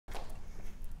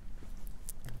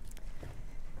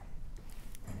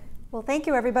Well, thank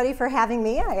you everybody for having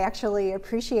me. I actually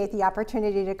appreciate the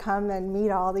opportunity to come and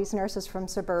meet all these nurses from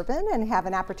Suburban and have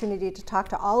an opportunity to talk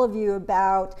to all of you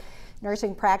about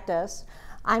nursing practice.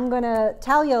 I'm going to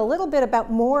tell you a little bit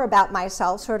more about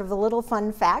myself, sort of a little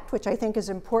fun fact, which I think is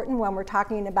important when we're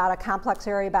talking about a complex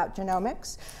area about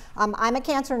genomics. I'm a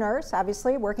cancer nurse,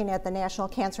 obviously, working at the National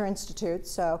Cancer Institute,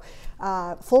 so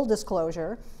full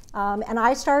disclosure. And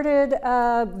I started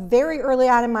very early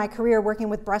on in my career working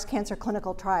with breast cancer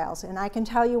clinical trials. And I can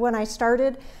tell you when I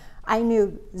started, I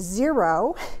knew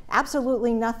zero,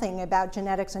 absolutely nothing about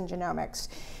genetics and genomics.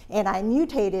 And I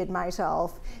mutated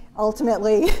myself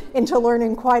ultimately into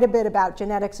learning quite a bit about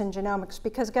genetics and genomics,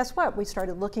 because guess what? We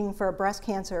started looking for a breast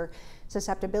cancer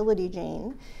susceptibility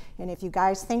gene. And if you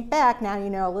guys think back, now you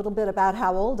know a little bit about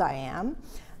how old I am.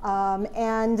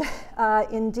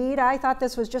 Indeed, I thought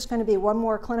this was just going to be one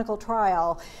more clinical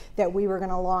trial that we were going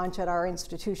to launch at our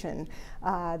institution,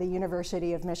 the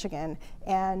University of Michigan.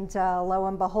 And lo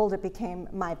and behold, it became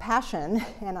my passion,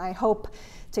 and I hope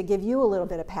to give you a little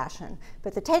bit of passion.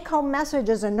 But the take-home message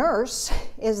as a nurse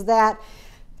is that,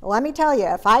 let me tell you,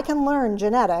 if I can learn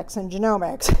genetics and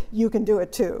genomics, you can do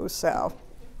it too. So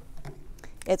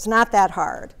it's not that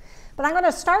hard. But I'm going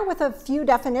to start with a few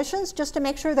definitions just to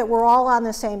make sure that we're all on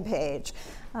the same page.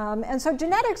 And so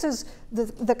genetics is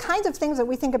the kinds of things that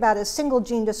we think about as single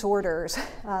gene disorders,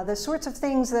 the sorts of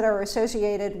things that are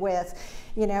associated with,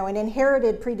 you know, an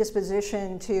inherited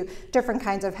predisposition to different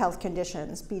kinds of health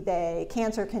conditions, be they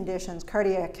cancer conditions,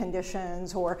 cardiac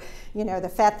conditions, or, you know, the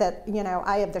fact that, you know,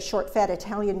 I have the short fat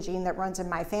Italian gene that runs in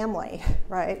my family,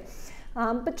 right?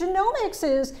 But genomics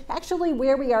is actually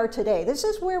where we are today. This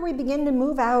is where we begin to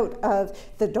move out of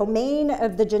the domain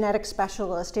of the genetic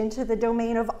specialist into the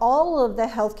domain of all of the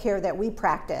healthcare that we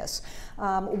practice,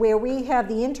 where we have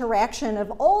the interaction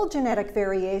of all genetic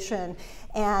variation,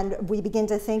 and we begin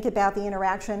to think about the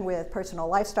interaction with personal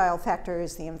lifestyle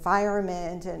factors, the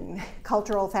environment, and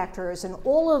cultural factors, and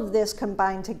all of this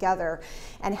combined together,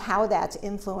 and how that's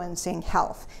influencing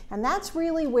health. And that's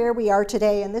really where we are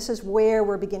today, and this is where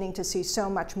we're beginning to see so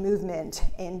much movement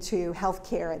into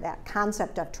healthcare, that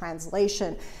concept of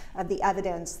translation of the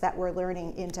evidence that we're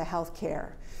learning into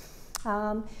healthcare.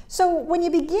 So when you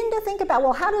begin to think about,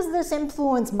 well, how does this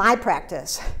influence my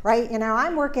practice, right? You know,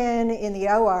 I'm working in the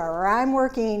OR, or I'm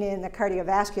working in the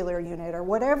cardiovascular unit, or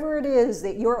whatever it is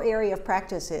that your area of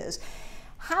practice is.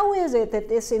 How is it that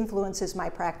this influences my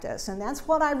practice? And that's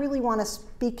what I really want to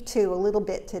speak to a little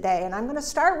bit today. And I'm going to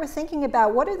start with thinking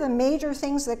about what are the major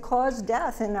things that cause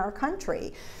death in our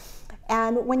country.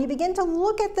 And when you begin to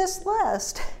look at this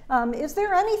list, is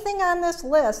there anything on this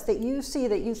list that you see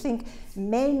that you think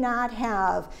may not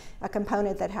have a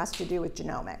component that has to do with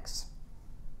genomics?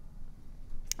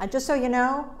 And just so you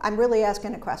know, I'm really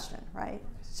asking a question, right?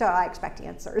 So I expect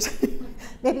answers.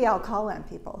 Maybe I'll call on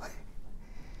people.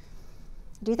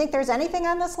 Do you think there's anything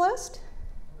on this list?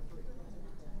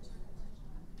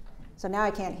 So now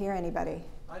I can't hear anybody.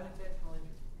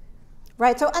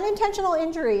 Right, so unintentional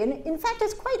injury, and in fact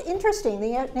it's quite interesting.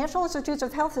 The National Institutes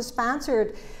of Health has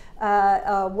sponsored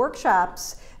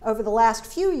workshops over the last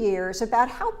few years about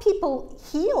how people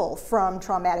heal from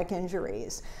traumatic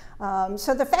injuries.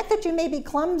 So the fact that you may be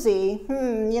clumsy,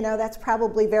 you know, that's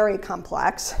probably very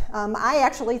complex. I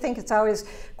actually think it's always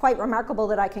quite remarkable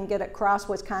that I can get across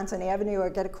Wisconsin Avenue or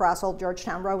get across Old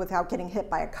Georgetown Road without getting hit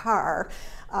by a car.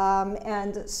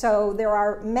 And so there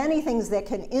are many things that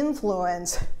can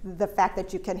influence the fact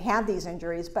that you can have these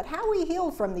injuries, but how we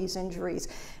heal from these injuries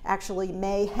actually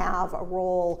may have a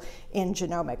role in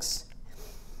genomics.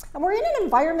 And we're in an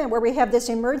environment where we have this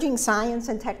emerging science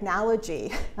and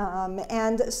technology.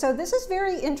 And so this is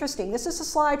very interesting. This is a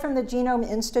slide from the Genome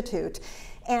Institute.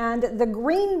 And the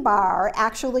green bar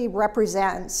actually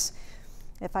represents,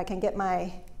 if I can get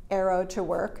my arrow to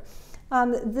work,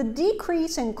 the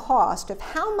decrease in cost of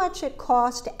how much it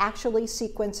costs to actually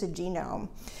sequence a genome.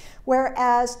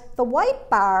 Whereas the white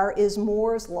bar is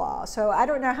Moore's law. So I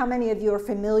don't know how many of you are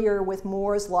familiar with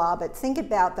Moore's law, but think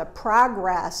about the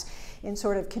progress in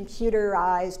sort of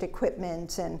computerized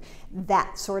equipment and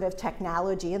that sort of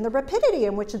technology and the rapidity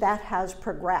in which that has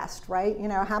progressed, right? You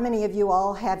know, how many of you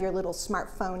all have your little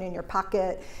smartphone in your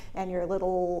pocket and your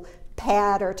little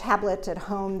pad or tablet at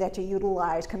home that you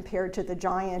utilize compared to the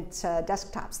giant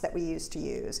desktops that we used to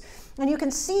use? And you can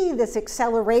see this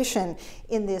acceleration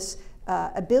in this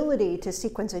ability to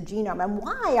sequence a genome. And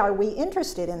why are we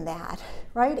interested in that,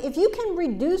 right? If you can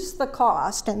reduce the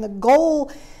cost, and the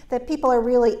goal that people are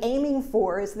really aiming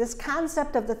for is this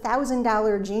concept of the $1,000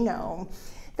 genome,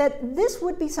 that this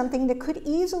would be something that could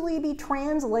easily be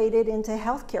translated into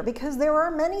healthcare, because there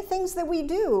are many things that we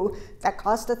do that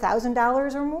cost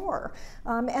 $1,000 or more,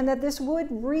 and that this would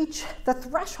reach the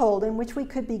threshold in which we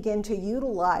could begin to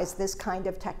utilize this kind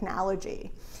of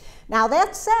technology. Now,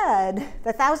 that said,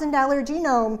 the $1,000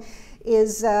 genome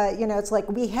is, it's like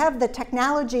we have the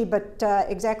technology, but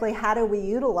exactly how do we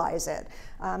utilize it?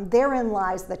 Therein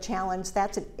lies the challenge.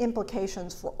 That's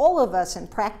implications for all of us in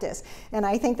practice. And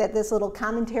I think that this little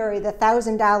commentary, the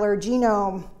 $1,000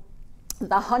 genome,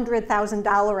 the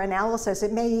 $100,000 analysis,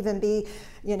 it may even be,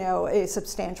 a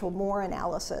substantial more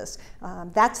analysis.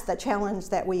 That's the challenge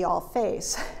that we all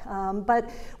face. But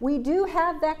we do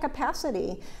have that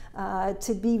capacity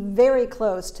to be very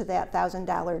close to that $1,000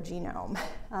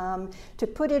 genome. To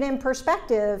put it in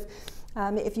perspective,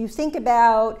 if you think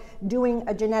about doing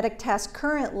a genetic test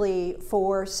currently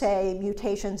for, say,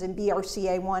 mutations in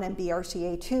BRCA1 and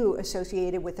BRCA2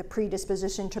 associated with a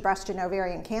predisposition to breast and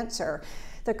ovarian cancer,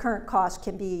 the current cost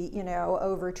can be,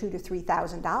 over $2,000 to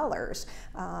 $3,000.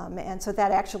 And so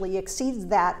that actually exceeds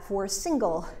that for a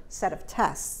single set of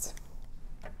tests.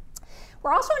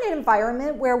 We're also in an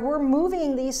environment where we're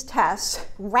moving these tests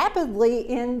rapidly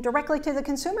in directly to the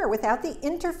consumer without the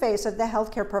interface of the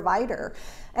healthcare provider.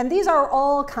 And these are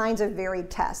all kinds of varied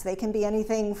tests. They can be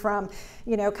anything from,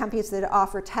 companies that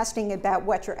offer testing about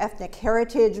what your ethnic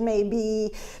heritage may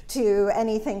be, to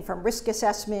anything from risk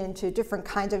assessment to different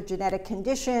kinds of genetic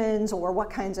conditions, or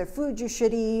what kinds of food you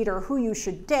should eat, or who you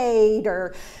should date,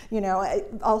 or,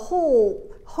 a whole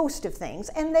host of things.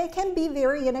 And they can be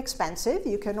very inexpensive.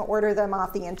 You can order them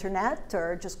off the internet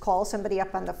or just call somebody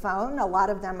up on the phone. A lot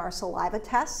of them are saliva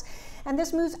tests. And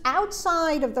this moves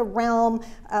outside of the realm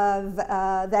of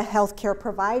the healthcare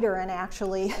provider and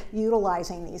actually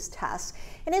utilizing these tests.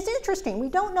 And it's interesting, we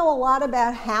don't know a lot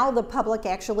about how the public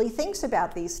actually thinks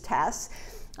about these tests.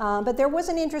 But there was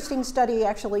an interesting study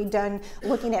actually done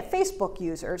looking at Facebook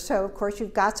users. So of course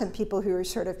you've got some people who are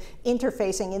sort of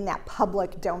interfacing in that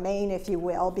public domain, if you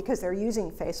will, because they're using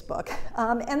Facebook.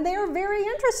 And they're very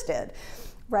interested.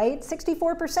 Right?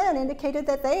 64% indicated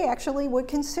that they actually would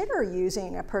consider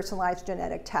using a personalized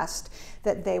genetic test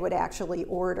that they would actually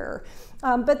order.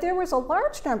 But there was a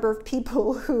large number of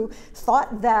people who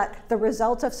thought that the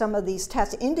results of some of these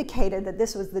tests indicated that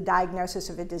this was the diagnosis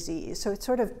of a disease. So it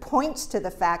sort of points to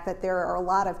the fact that there are a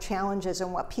lot of challenges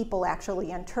in what people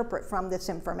actually interpret from this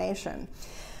information.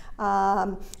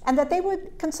 And that they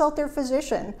would consult their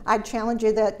physician. I'd challenge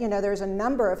you that, there's a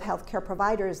number of healthcare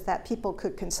providers that people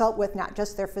could consult with, not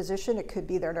just their physician. It could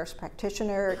be their nurse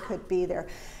practitioner. It could be their,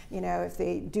 if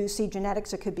they do see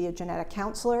genetics, it could be a genetic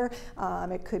counselor.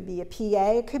 It could be a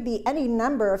PA. It could be any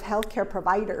number of healthcare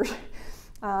providers.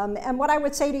 And what I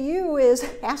would say to you is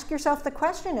ask yourself the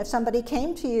question, if somebody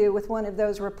came to you with one of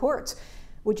those reports,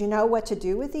 would you know what to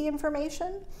do with the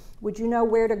information? Would you know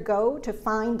where to go to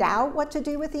find out what to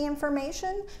do with the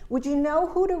information? Would you know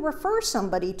who to refer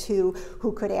somebody to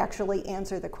who could actually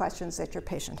answer the questions that your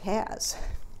patient has?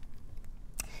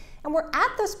 And we're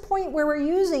at this point where we're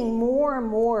using more and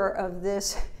more of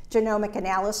this genomic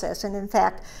analysis. And in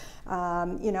fact,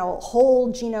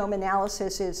 whole genome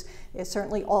analysis is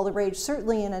certainly all the rage,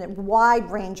 certainly in a wide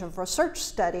range of research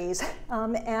studies.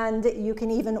 And you can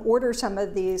even order some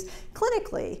of these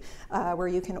clinically, where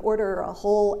you can order a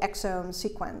whole exome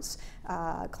sequence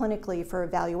clinically for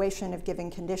evaluation of given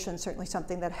conditions, certainly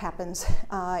something that happens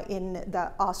in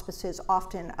the auspices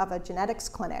often of a genetics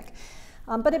clinic.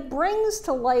 But it brings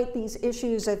to light these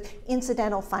issues of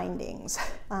incidental findings.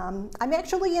 I'm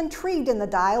actually intrigued in the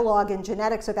dialogue in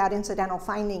genetics about incidental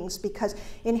findings because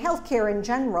in healthcare in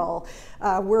general,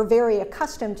 we're very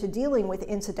accustomed to dealing with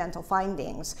incidental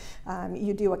findings.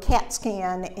 You do a CAT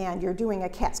scan and you're doing a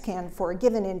CAT scan for a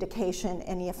given indication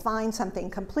and you find something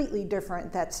completely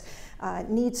different that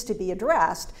needs to be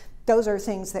addressed. Those are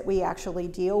things that we actually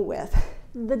deal with.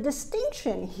 The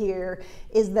distinction here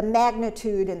is the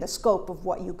magnitude and the scope of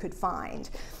what you could find.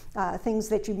 Things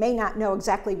that you may not know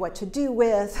exactly what to do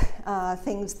with,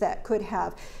 things that could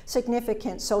have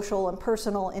significant social and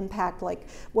personal impact, like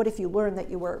what if you learned that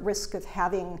you were at risk of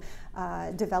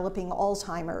developing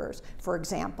Alzheimer's, for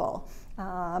example.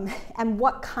 And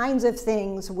what kinds of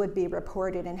things would be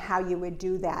reported and how you would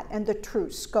do that and the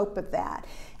true scope of that.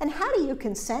 And how do you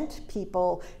consent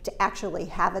people to actually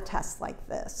have a test like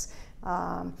this?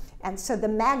 And so the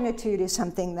magnitude is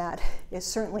something that is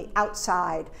certainly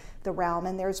outside the realm,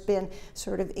 and there's been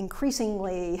sort of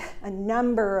increasingly a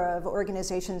number of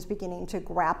organizations beginning to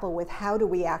grapple with how do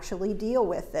we actually deal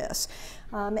with this.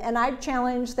 And I'd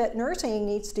challenge that nursing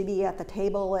needs to be at the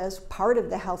table as part of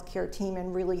the healthcare team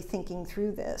and really thinking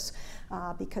through this,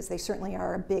 because they certainly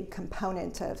are a big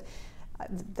component of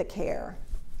the care.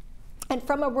 And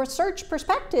from a research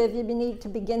perspective, you need to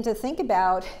begin to think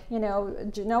about,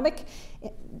 genomic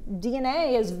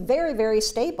DNA is very, very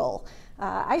stable.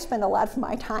 I spend a lot of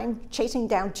my time chasing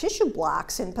down tissue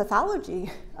blocks in pathology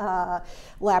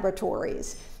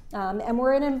laboratories. And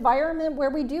we're in an environment where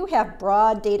we do have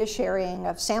broad data sharing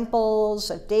of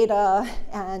samples, of data,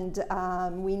 and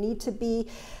we need to be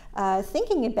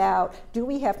thinking about, do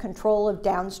we have control of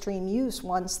downstream use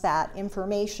once that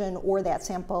information or that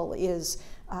sample is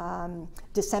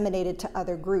disseminated to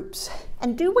other groups?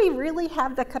 And do we really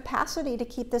have the capacity to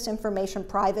keep this information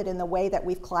private in the way that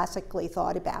we've classically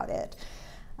thought about it?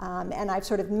 And I've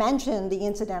sort of mentioned the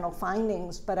incidental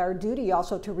findings, but our duty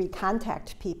also to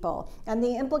recontact people. And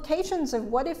the implications of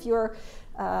what if your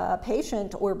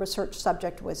patient or research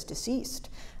subject was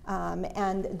deceased?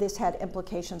 And this had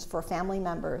implications for family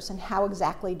members, and how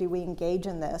exactly do we engage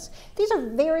in this? These are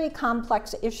very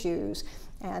complex issues.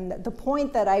 And the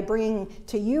point that I bring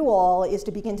to you all is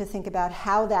to begin to think about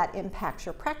how that impacts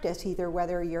your practice, either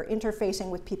whether you're interfacing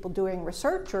with people doing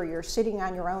research, or you're sitting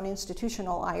on your own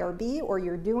institutional IRB, or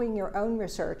you're doing your own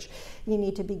research. You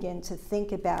need to begin to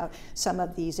think about some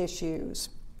of these issues.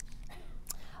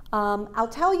 I'll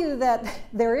tell you that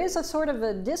there is a sort of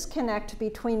a disconnect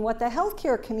between what the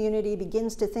healthcare community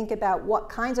begins to think about what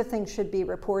kinds of things should be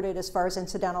reported as far as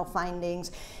incidental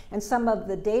findings, and some of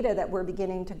the data that we're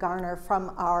beginning to garner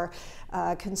from our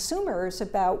consumers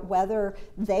about whether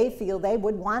they feel they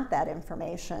would want that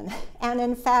information. And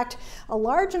in fact, a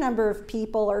large number of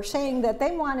people are saying that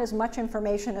they want as much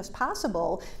information as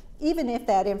possible, even if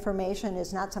that information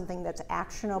is not something that's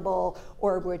actionable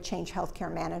or would change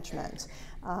healthcare management.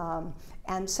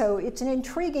 And so it's an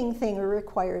intriguing thing. It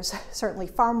requires certainly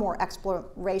far more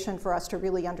exploration for us to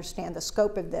really understand the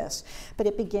scope of this, but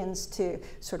it begins to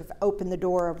sort of open the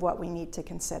door of what we need to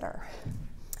consider.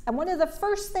 And one of the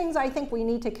first things I think we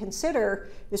need to consider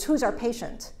is, who's our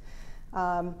patient?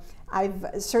 I've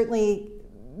certainly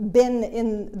been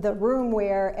in the room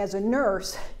where, as a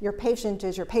nurse, your patient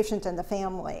is your patient and the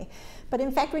family. But in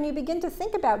fact, when you begin to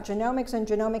think about genomics and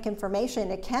genomic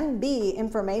information, it can be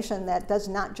information that does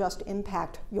not just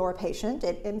impact your patient.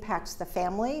 It impacts the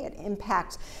family. It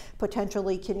impacts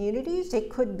potentially communities. It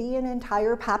could be an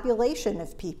entire population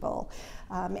of people.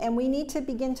 And we need to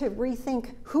begin to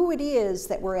rethink who it is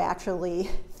that we're actually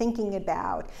thinking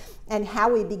about, and how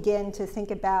we begin to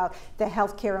think about the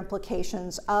healthcare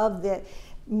implications of the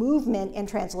movement and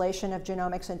translation of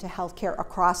genomics into healthcare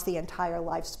across the entire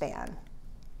lifespan.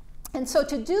 And so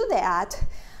to do that,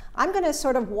 I'm going to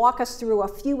sort of walk us through a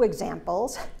few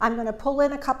examples. I'm going to pull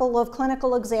in a couple of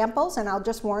clinical examples, and I'll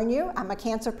just warn you, I'm a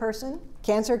cancer person,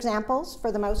 cancer examples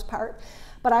for the most part.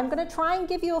 But I'm going to try and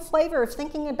give you a flavor of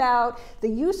thinking about the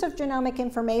use of genomic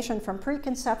information from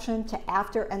preconception to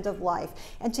after end of life,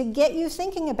 and to get you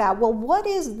thinking about, well, what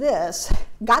is this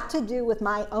got to do with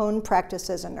my own practice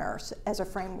as a nurse, as a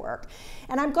framework?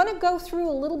 And I'm going to go through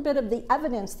a little bit of the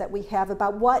evidence that we have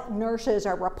about what nurses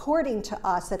are reporting to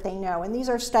us that they know. And these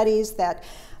are studies that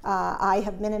I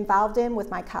have been involved in with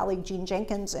my colleague Jean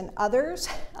Jenkins and others.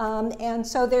 And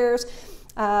so there's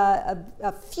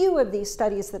a few of these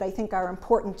studies that I think are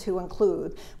important to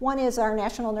include. One is our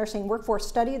National Nursing Workforce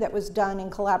Study that was done in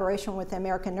collaboration with the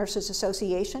American Nurses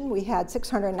Association. We had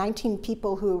 619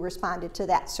 people who responded to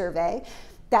that survey.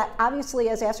 That obviously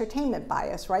has ascertainment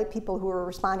bias, right? People who are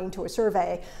responding to a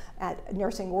survey at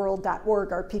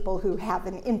nursingworld.org are people who have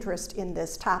an interest in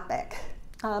this topic.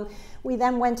 We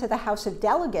then went to the House of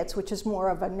Delegates, which is more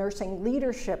of a nursing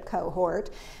leadership cohort,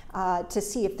 to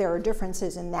see if there are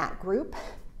differences in that group.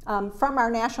 From our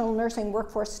National Nursing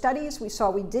Workforce Studies, we saw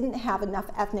we didn't have enough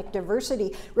ethnic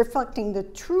diversity reflecting the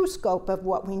true scope of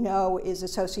what we know is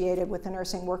associated with the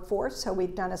nursing workforce. So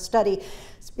we've done a study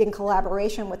in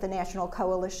collaboration with the National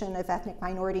Coalition of Ethnic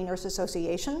Minority Nurse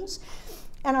Associations.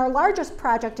 And our largest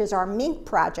project is our MINC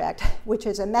project, which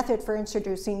is a method for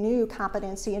introducing new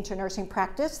competency into nursing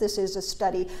practice. This is a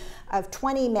study of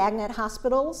 20 magnet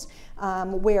hospitals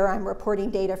where I'm reporting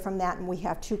data from that, and we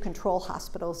have 2 control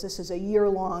hospitals. This is a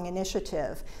year-long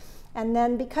initiative. And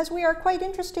then, because we are quite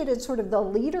interested in sort of the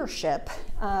leadership,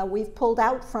 we've pulled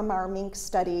out from our MINC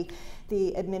study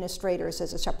the administrators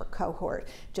as a separate cohort,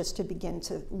 just to begin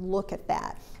to look at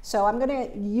that. So I'm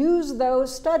going to use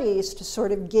those studies to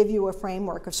sort of give you a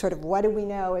framework of sort of what do we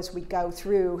know as we go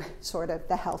through sort of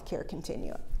the healthcare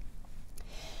continuum.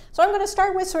 So I'm going to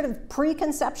start with sort of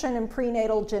preconception and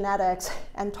prenatal genetics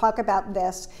and talk about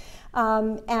this.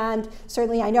 And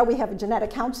certainly I know we have a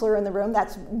genetic counselor in the room.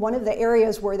 That's one of the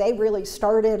areas where they really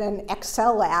started and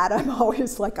excel at. I'm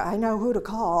always like, I know who to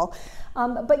call.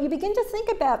 But you begin to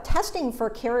think about testing for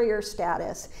carrier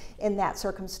status in that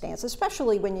circumstance,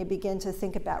 especially when you begin to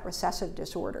think about recessive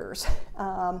disorders.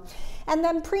 And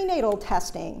then prenatal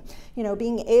testing,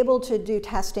 being able to do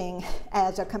testing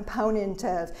as a component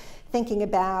of thinking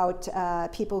about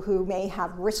people who may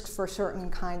have risks for certain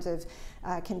kinds of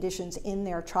conditions in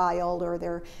their child or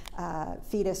their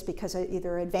fetus because of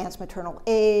either advanced maternal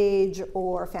age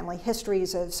or family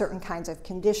histories of certain kinds of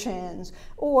conditions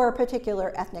or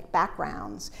particular ethnic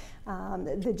backgrounds.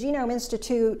 The Genome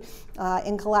Institute,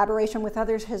 in collaboration with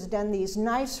others, has done these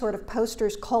nice sort of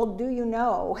posters called Do You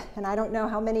Know? And I don't know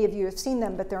how many of you have seen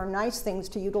them, but they're nice things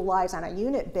to utilize on a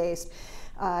unit-based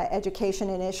education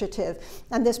initiative.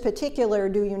 And this particular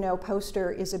Do You Know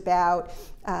poster is about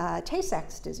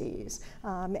Tay-Sachs disease.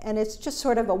 And it's just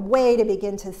sort of a way to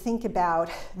begin to think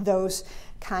about those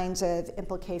kinds of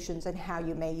implications and how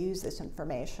you may use this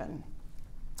information.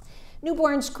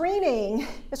 Newborn screening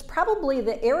is probably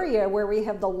the area where we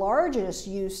have the largest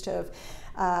use of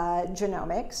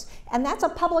genomics, and that's a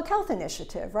public health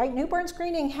initiative, right? Newborn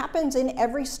screening happens in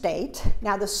every state.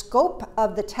 Now the scope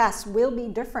of the tests will be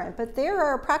different, but there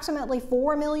are approximately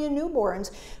 4 million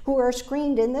newborns who are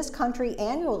screened in this country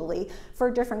annually for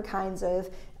different kinds of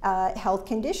health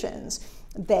conditions.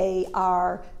 They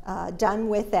are done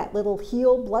with that little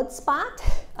heel blood spot,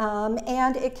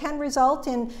 and it can result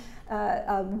in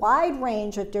a wide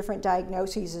range of different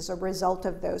diagnoses as a result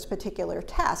of those particular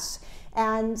tests.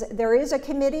 And there is a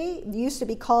committee, it used to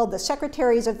be called the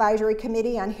Secretary's Advisory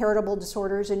Committee on Heritable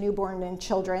Disorders in Newborn and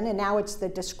Children, and now it's the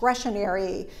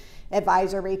Discretionary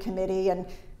Advisory Committee, and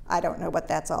I don't know what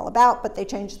that's all about, but they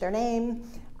changed their name.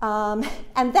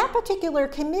 And that particular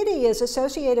committee is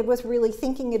associated with really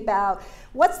thinking about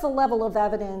what's the level of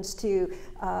evidence to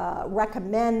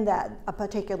recommend that a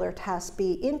particular test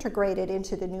be integrated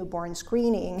into the newborn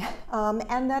screening,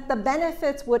 and that the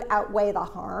benefits would outweigh the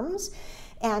harms,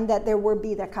 and that there would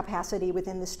be the capacity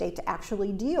within the state to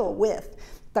actually deal with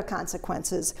the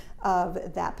consequences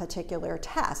of that particular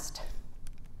test.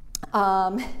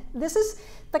 This is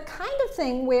the kind of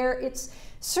thing where it's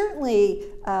certainly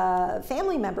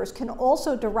family members can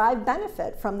also derive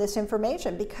benefit from this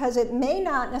information, because it may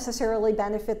not necessarily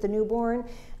benefit the newborn,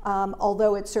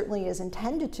 although it certainly is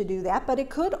intended to do that, but it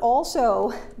could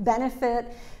also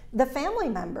benefit the family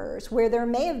members, where there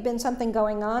may have been something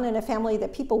going on in a family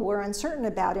that people were uncertain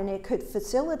about, and it could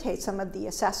facilitate some of the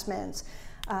assessments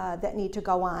that need to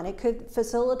go on. It could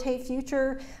facilitate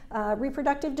future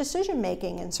reproductive decision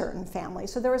making in certain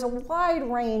families. So there is a wide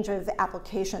range of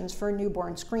applications for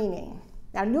newborn screening.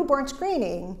 Now, newborn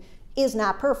screening is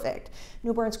not perfect.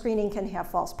 Newborn screening can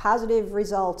have false positive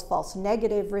results, false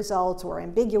negative results, or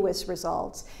ambiguous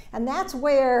results. And that's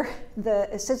where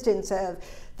the assistance of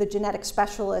the genetic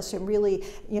specialists and really,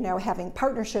 having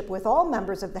partnership with all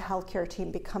members of the healthcare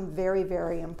team become very,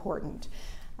 very important.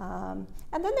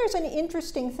 And then there's an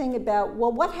interesting thing about,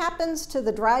 well, what happens to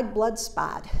the dried blood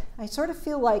spot? I sort of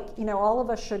feel like, all of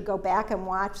us should go back and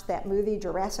watch that movie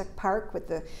Jurassic Park with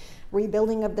the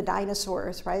rebuilding of the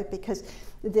dinosaurs, right? Because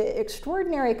the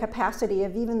extraordinary capacity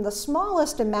of even the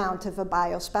smallest amount of a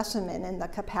biospecimen and the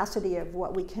capacity of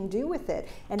what we can do with it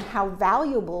and how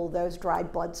valuable those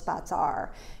dried blood spots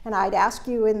are. And I'd ask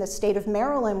you, in the state of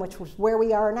Maryland, which was where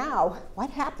we are now,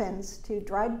 what happens to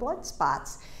dried blood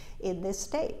spots in this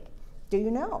state? Do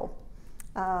you know?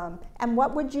 And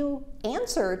what would you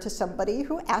answer to somebody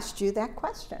who asked you that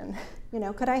question?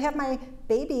 Could I have my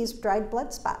baby's dried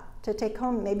blood spot to take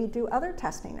home, maybe do other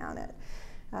testing on it?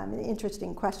 An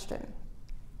interesting question.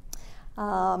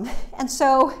 And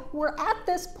so we're at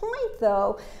this point,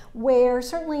 though, where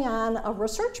certainly on a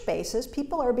research basis,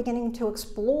 people are beginning to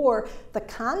explore the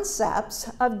concepts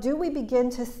of, do we begin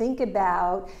to think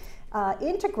about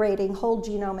integrating whole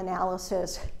genome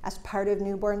analysis as part of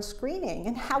newborn screening,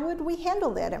 and how would we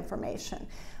handle that information?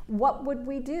 What would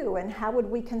we do, and how would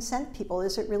we consent people?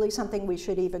 Is it really something we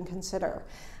should even consider?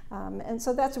 And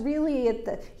so that's really at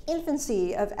the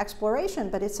infancy of exploration,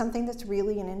 but it's something that's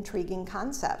really an intriguing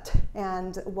concept,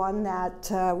 and one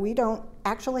that we don't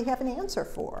actually have an answer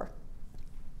for.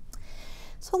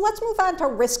 So let's move on to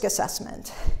risk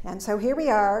assessment. And so here we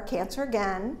are, cancer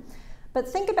again. But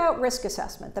think about risk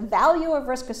assessment, the value of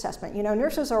risk assessment.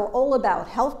 Nurses are all about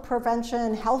health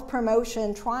prevention, health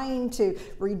promotion, trying to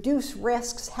reduce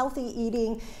risks, healthy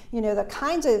eating, the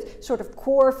kinds of sort of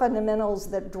core fundamentals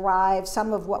that drive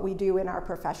some of what we do in our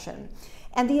profession.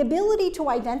 And the ability to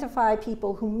identify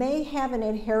people who may have an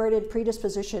inherited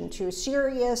predisposition to a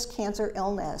serious cancer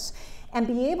illness and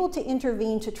be able to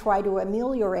intervene to try to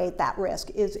ameliorate that risk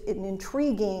is an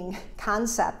intriguing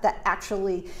concept that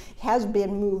actually has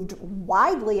been moved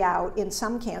widely out in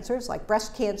some cancers like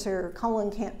breast cancer,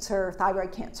 colon cancer,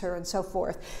 thyroid cancer, and so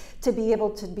forth, to be able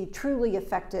to be truly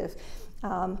effective.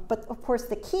 But of course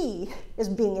the key is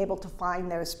being able to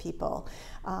find those people.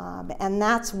 And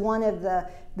that's one of the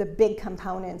big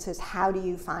components, is how do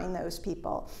you find those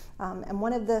people? And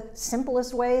one of the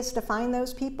simplest ways to find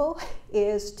those people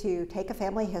is to take a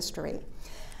family history.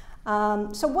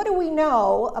 So what do we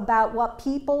know about what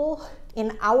people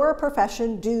in our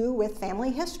profession do with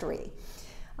family history?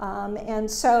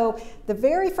 And so the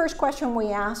very first question we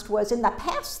asked was, in the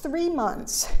past 3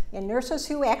 months, in nurses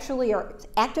who actually are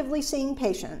actively seeing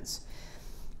patients,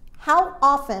 how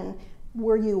often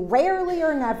were you rarely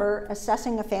or never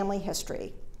assessing a family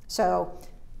history? So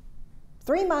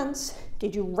 3 months,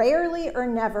 did you rarely or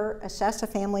never assess a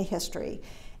family history?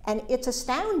 And it's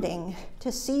astounding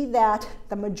to see that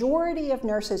the majority of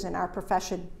nurses in our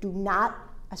profession do not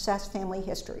assess family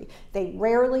history. They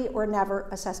rarely or never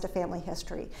assessed a family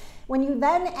history. When you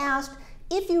then asked,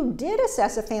 if you did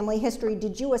assess a family history,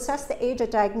 did you assess the age of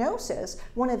diagnosis?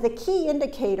 One of the key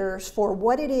indicators for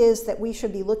what it is that we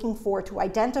should be looking for to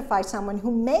identify someone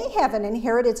who may have an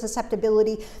inherited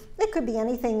susceptibility. It could be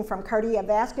anything from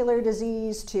cardiovascular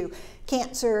disease to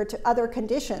cancer to other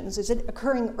conditions. Is it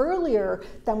occurring earlier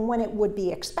than when it would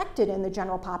be expected in the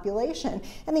general population?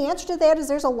 And the answer to that is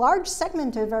there's a large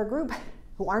segment of our group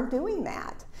who aren't doing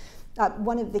that.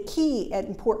 One of the key and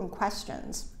important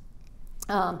questions.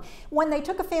 When they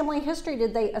took a family history,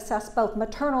 did they assess both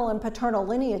maternal and paternal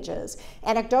lineages?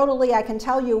 Anecdotally, I can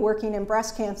tell you, working in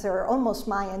breast cancer almost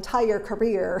my entire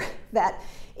career, that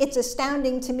it's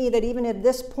astounding to me that even at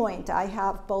this point, I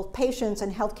have both patients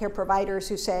and healthcare providers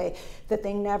who say that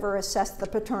they never assessed the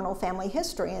paternal family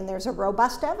history, and there's a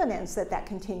robust evidence that that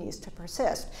continues to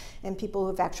persist, and people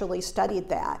who've actually studied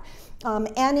that.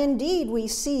 And indeed, we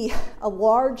see a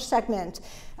large segment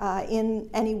in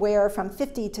anywhere from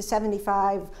 50 to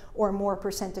 75 or more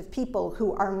 % of people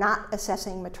who are not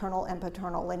assessing maternal and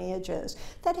paternal lineages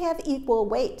that have equal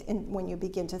weight when you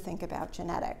begin to think about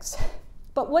genetics.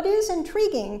 But what is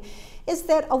intriguing is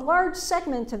that a large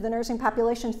segment of the nursing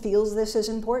population feels this is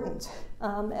important.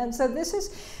 And so this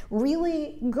is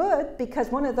really good, because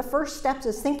one of the first steps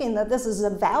is thinking that this is a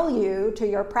value to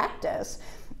your practice,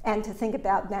 and to think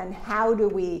about then how do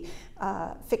we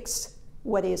fix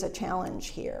what is a challenge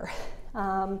here.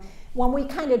 When we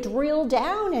kind of drill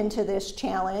down into this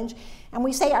challenge and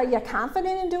we say, are you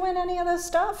confident in doing any of this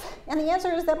stuff? And the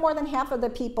answer is that more than half of the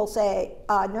people say,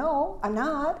 no, I'm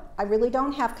not. I really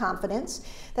don't have confidence.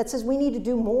 That says we need to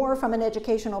do more from an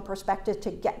educational perspective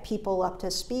to get people up to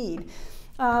speed.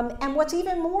 And what's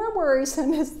even more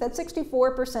worrisome is that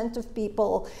 64% of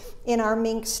people in our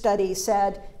MINC study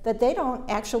said that they don't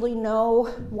actually know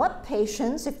what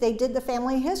patients, if they did the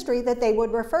family history, that they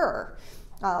would refer.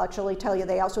 I'll actually tell you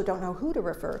they also don't know who to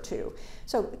refer to.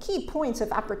 So key points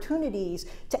of opportunities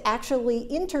to actually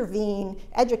intervene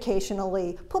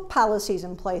educationally, put policies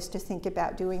in place to think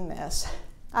about doing this.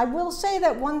 I will say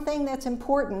that one thing that's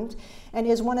important, and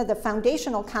is one of the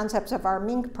foundational concepts of our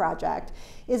MINC project,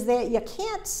 is that you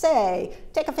can't say,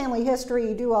 take a family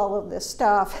history, do all of this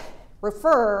stuff,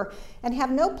 refer, and have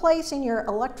no place in your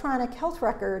electronic health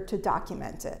record to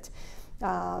document it.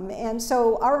 And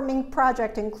so our MINC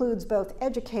project includes both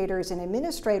educators and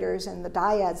administrators and the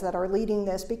dyads that are leading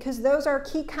this, because those are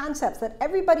key concepts that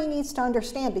everybody needs to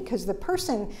understand, because the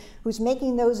person who's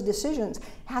making those decisions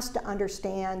has to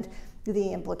understand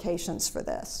the implications for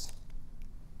this.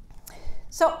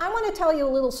 So I want to tell you a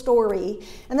little story,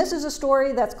 and this is a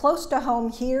story that's close to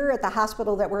home here at the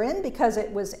hospital that we're in, because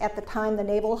it was at the time the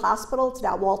Naval Hospital. It's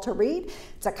now Walter Reed.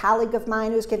 It's a colleague of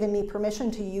mine who's given me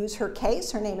permission to use her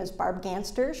case. Her name is Barb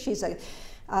Ganster. She's a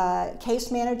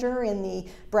case manager in the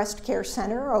breast care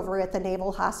center over at the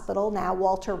Naval Hospital, now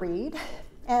Walter Reed.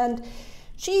 And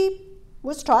she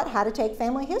was taught how to take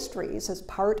family histories as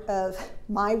part of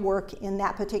my work in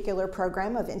that particular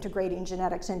program of integrating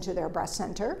genetics into their breast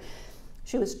center.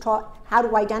 She was taught how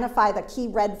to identify the key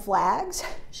red flags.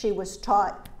 She was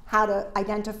taught how to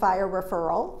identify a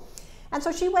referral. And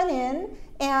so she went in,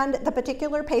 and the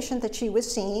particular patient that she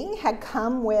was seeing had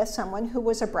come with someone who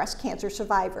was a breast cancer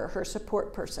survivor, her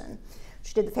support person.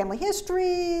 She did the family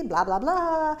history, blah, blah,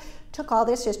 blah, took all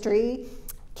this history,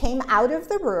 came out of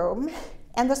the room,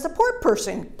 and the support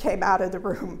person came out of the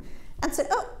room and said,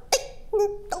 oh, hey,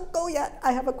 don't go yet,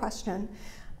 I have a question.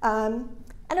 And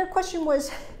her question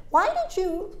was, why did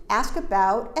you ask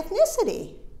about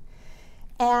ethnicity?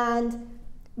 And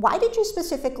why did you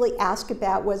specifically ask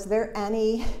about, was there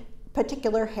any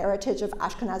particular heritage of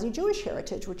Ashkenazi Jewish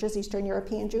heritage, which is Eastern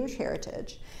European Jewish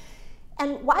heritage.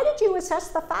 And why did you assess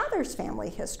the father's family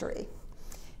history?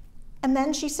 And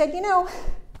then she said, you know,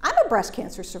 I'm a breast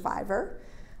cancer survivor.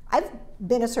 I've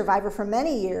been a survivor for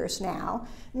many years now.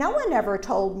 No one ever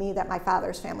told me that my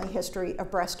father's family history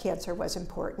of breast cancer was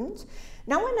important.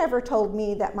 No one ever told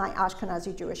me that my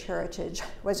Ashkenazi Jewish heritage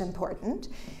was important.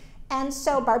 And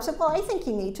so Barb said, well, I think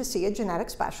you need to see a genetic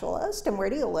specialist, and where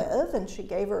do you live? And she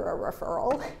gave her a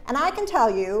referral. And I can tell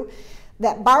you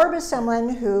that Barb is someone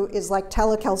who is like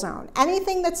Calzone.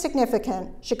 Anything that's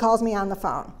significant, she calls me on the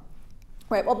phone.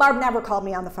 Right, well, Barb never called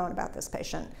me on the phone about this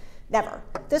patient. Never.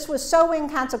 This was so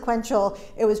inconsequential,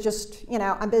 it was just, you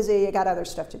know, I'm busy, I got other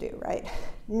stuff to do, right?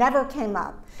 Never came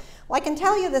up. Well, I can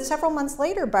tell you that several months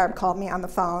later, Barb called me on the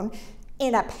phone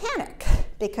in a panic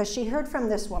because she heard from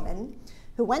this woman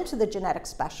who went to the genetic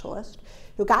specialist,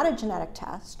 who got a genetic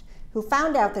test, who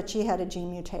found out that she had a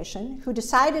gene mutation, who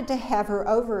decided to have her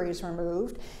ovaries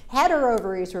removed, had her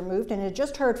ovaries removed, and had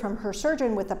just heard from her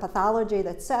surgeon with a pathology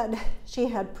that said she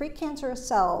had precancerous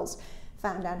cells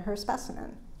found on her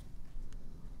specimen.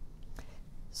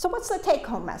 So what's the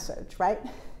take-home message, right?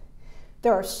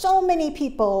 There are so many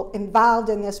people involved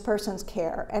in this person's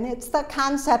care, and it's the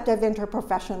concept of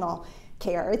interprofessional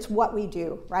care. It's what we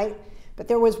do, right? But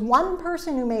there was one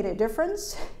person who made a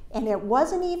difference, and it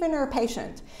wasn't even her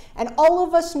patient. And all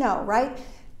of us know, right?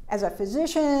 As a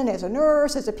physician, as a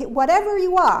nurse, as a whatever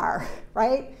you are,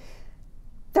 right?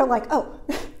 They're like, oh,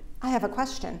 I have a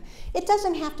question. It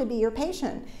doesn't have to be your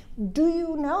patient. Do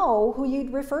you know who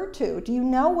you'd refer to? Do you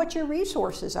know what your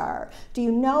resources are? Do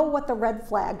you know what the red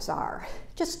flags are?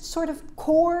 Just sort of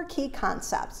core key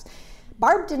concepts.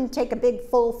 Barb didn't take a big,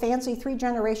 full, fancy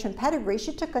 3-generation pedigree.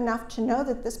 She took enough to know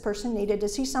that this person needed to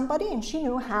see somebody, and she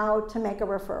knew how to make a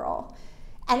referral.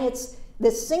 And it's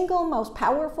the single most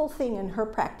powerful thing in her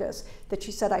practice that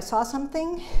she said, I saw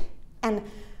something, and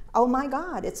oh my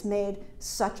God, it's made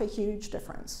such a huge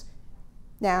difference.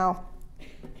 Now,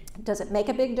 does it make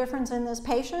a big difference in this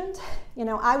patient? You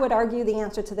know, I would argue the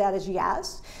answer to that is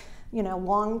yes. You know,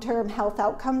 long-term health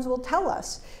outcomes will tell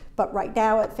us. But right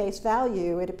now, at face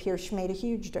value, it appears she made a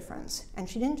huge difference. And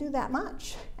she didn't do that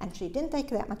much, and she didn't take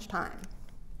that much time.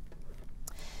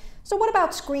 So what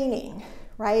about screening,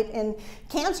 right? In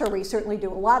cancer, we certainly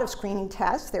do a lot of screening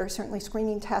tests. There are certainly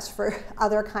screening tests for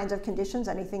other kinds of conditions,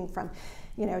 anything from,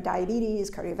 you know,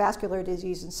 diabetes, cardiovascular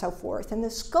disease, and so forth. And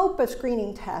the scope of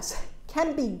screening tests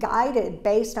can be guided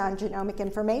based on genomic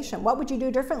information. What would you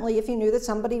do differently if you knew that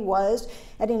somebody was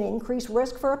at an increased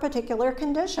risk for a particular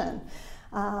condition?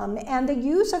 And the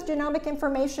use of genomic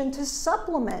information to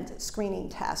supplement screening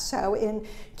tests. So in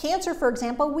cancer, for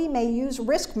example, we may use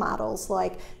risk models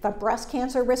like the Breast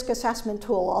Cancer Risk Assessment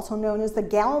Tool, also known as the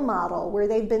GAL model, where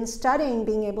they've been studying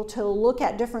being able to look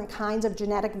at different kinds of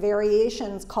genetic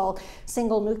variations called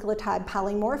single nucleotide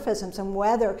polymorphisms, and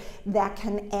whether that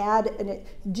can add an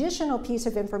additional piece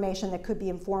of information that could be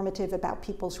informative about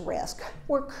people's risk.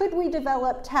 Or could we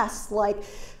develop tests like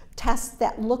tests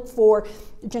that look for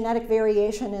genetic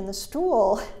variation in the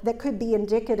stool that could be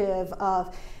indicative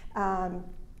of an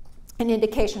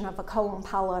indication of a colon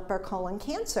polyp or colon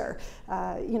cancer.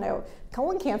 You know,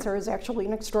 colon cancer is actually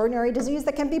an extraordinary disease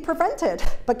that can be prevented,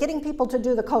 but getting people to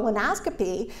do the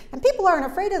colonoscopy, and people aren't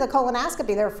afraid of the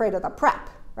colonoscopy, they're afraid of the prep,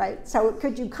 right? So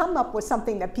could you come up with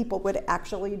something that people would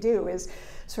actually do is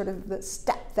sort of the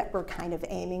step that we're kind of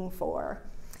aiming for.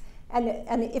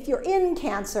 And if you're in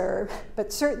cancer,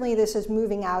 but certainly this is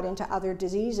moving out into other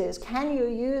diseases, can you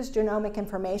use genomic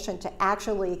information to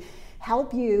actually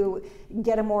help you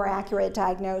get a more accurate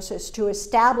diagnosis, to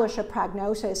establish a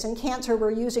prognosis? In cancer, we're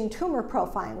using tumor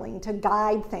profiling to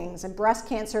guide things. In breast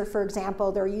cancer, for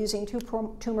example, they're using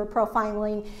tumor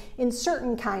profiling in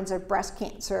certain kinds of breast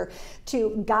cancer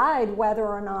to guide whether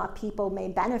or not people may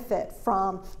benefit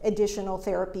from additional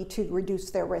therapy to reduce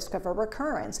their risk of a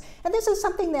recurrence. And this is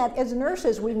something that as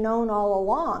nurses we've known all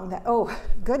along, that, oh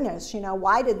goodness, you know,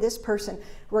 why did this person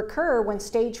recur when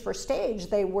stage for stage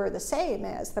they were the same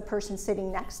as the person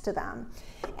sitting next to them?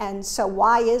 And so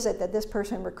why is it that this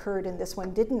person recurred and this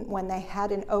one didn't when they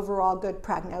had an overall good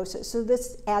prognosis? So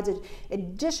this adds an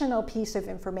additional piece of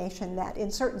information that in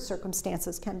certain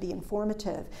circumstances can be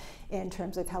informative in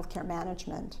terms of healthcare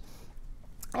management.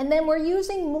 And then we're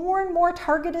using more and more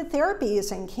targeted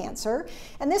therapies in cancer.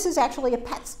 And this is actually a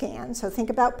PET scan. So think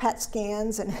about PET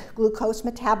scans and glucose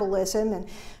metabolism, and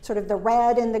sort of the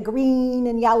red and the green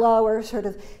and yellow are sort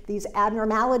of these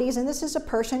abnormalities. And this is a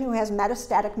person who has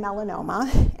metastatic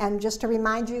melanoma. And just to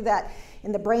remind you that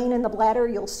In the brain and the bladder,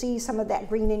 you'll see some of that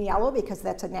green and yellow because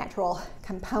that's a natural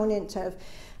component of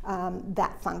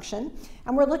that function.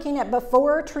 And we're looking at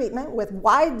before treatment with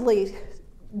widely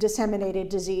disseminated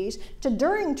disease to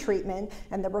during treatment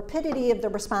and the rapidity of the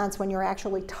response when you're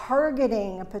actually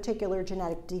targeting a particular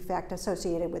genetic defect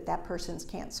associated with that person's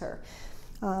cancer.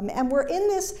 And we're in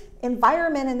this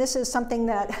environment, and this is something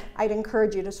that I'd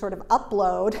encourage you to sort of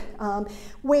upload,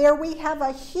 where we have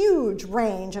a huge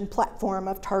range and platform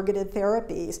of targeted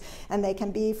therapies, and they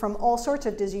can be from all sorts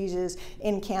of diseases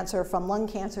in cancer, from lung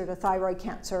cancer to thyroid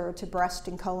cancer to breast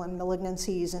and colon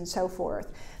malignancies and so forth.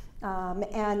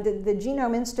 And the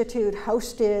Genome Institute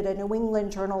hosted a New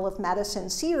England Journal of Medicine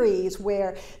series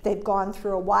where they've gone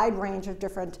through a wide range of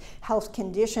different health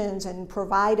conditions and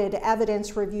provided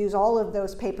evidence reviews. All of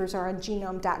those papers are on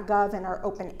genome.gov and are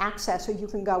open access, so you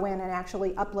can go in and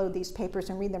actually upload these papers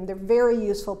and read them. They're a very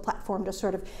useful platform to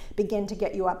sort of begin to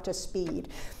get you up to speed.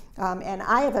 And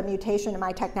I have a mutation in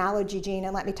my technology gene,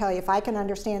 and let me tell you, if I can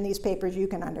understand these papers, you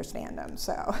can understand them.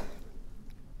 So.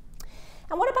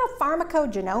 And what about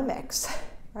pharmacogenomics,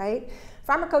 right?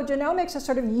 Pharmacogenomics is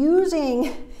sort of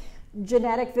using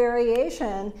genetic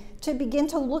variation to begin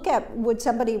to look at, would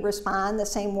somebody respond the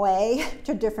same way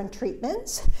to different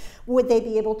treatments? Would they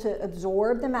be able to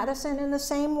absorb the medicine in the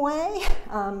same way?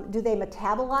 Do they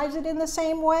metabolize it in the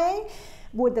same way?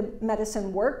 Would the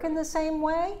medicine work in the same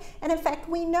way? And in fact,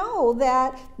 we know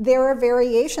that there are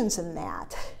variations in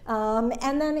that.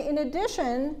 And then in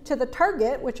addition to the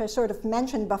target, which I sort of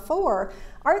mentioned before,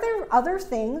 are there other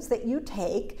things that you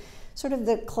take, sort of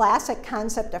the classic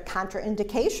concept of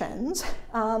contraindications,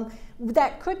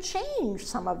 that could change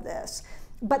some of this,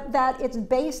 but that it's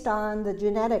based on the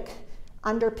genetic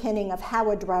underpinning of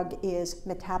how a drug is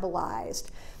metabolized.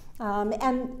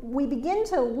 And we begin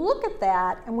to look at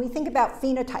that and we think about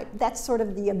phenotype. That's sort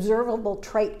of the observable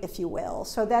trait, if you will,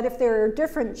 so that if there are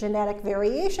different genetic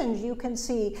variations, you can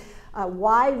see a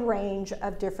wide range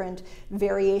of different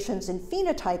variations in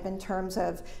phenotype in terms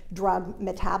of drug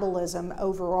metabolism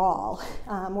overall,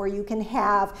 where you can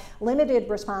have limited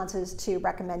responses to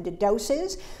recommended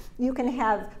doses. You can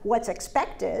have what's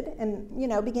expected and, you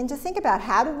know, begin to think about,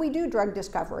 how do we do drug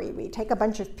discovery? We take a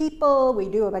bunch of people, we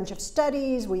do a bunch of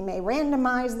studies, we may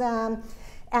randomize them,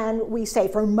 and we say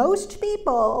for most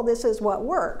people this is what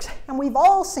works. And we've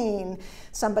all seen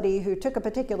somebody who took a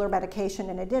particular medication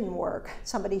and it didn't work,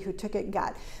 somebody who took it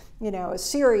got, you know, a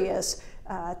serious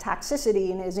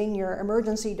toxicity and is in your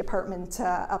emergency department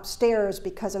upstairs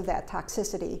because of that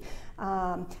toxicity.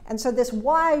 And so this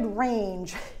wide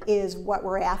range is what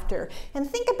we're after. And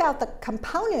think about the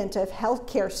component of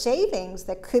healthcare savings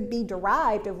that could be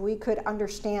derived if we could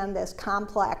understand this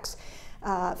complex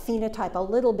phenotype a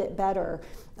little bit better,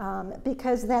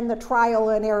 because then the trial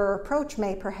and error approach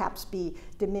may perhaps be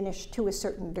diminished to a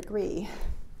certain degree.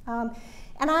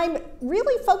 And I'm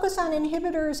really focused on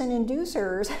inhibitors and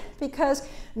inducers because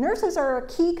nurses are a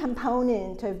key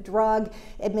component of drug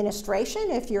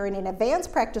administration. If you're in an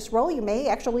advanced practice role, you may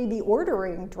actually be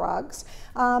ordering drugs.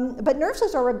 But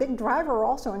nurses are a big driver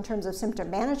also in terms of symptom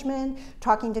management,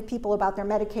 talking to people about their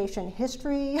medication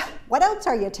history. What else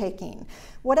are you taking?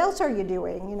 What else are you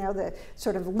doing? You know, the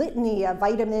sort of litany of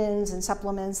vitamins and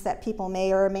supplements that people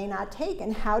may or may not take,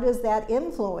 and how does that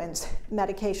influence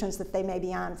medications that they may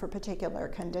be on for particular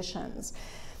conditions?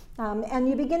 And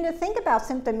you begin to think about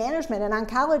symptom management. In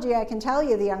oncology, I can tell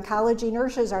you the oncology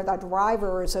nurses are the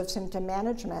drivers of symptom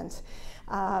management.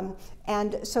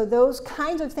 And so those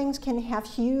kinds of things can have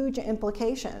huge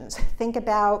implications. Think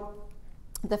about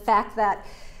the fact that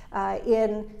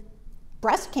in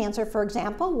breast cancer, for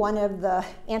example, one of the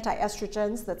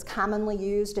anti-estrogens that's commonly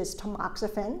used is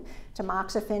tamoxifen.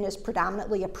 Tamoxifen is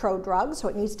predominantly a prodrug, so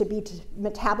it needs to be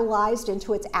metabolized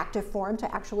into its active form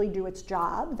to actually do its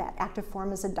job. That active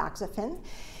form is endoxifen,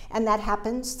 and that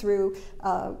happens through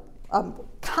a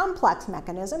complex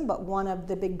mechanism, but one of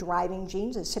the big driving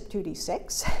genes is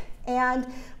CYP2D6.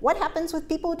 And what happens with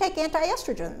people who take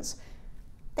anti-estrogens?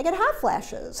 They get hot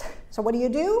flashes. So what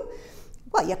do?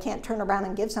 Well, you can't turn around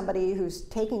and give somebody who's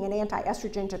taking an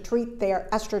anti-estrogen to treat their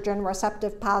estrogen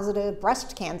receptive positive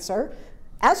breast cancer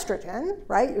estrogen,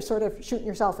 right? You're sort of shooting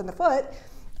yourself in the foot.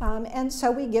 And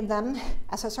so we give them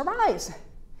SSRIs,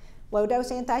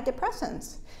 low-dose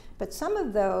antidepressants. But some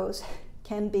of those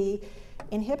can be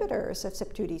inhibitors of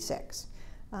CYP2D6.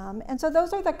 And so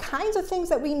those are the kinds of things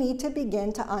that we need to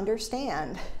begin to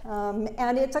understand.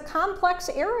 And it's a complex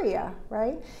area,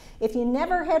 right? If you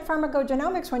never had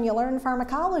pharmacogenomics when you learned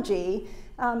pharmacology,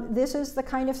 this is the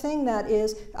kind of thing that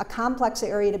is a complex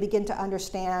area to begin to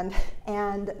understand,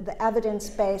 and the evidence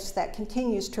base that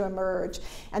continues to emerge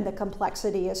and the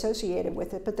complexity associated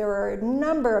with it. But there are a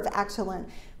number of excellent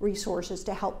resources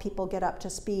to help people get up to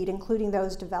speed, including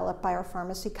those developed by our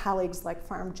pharmacy colleagues like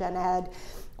PharmGenEd,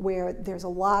 where there's a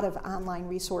lot of online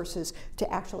resources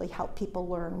to actually help people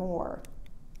learn more.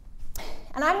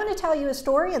 And I want to tell you a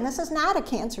story, and this is not a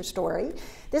cancer story.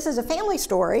 This is a family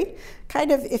story. Kind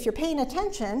of, if you're paying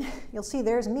attention, you'll see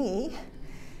there's me.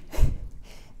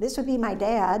 This would be my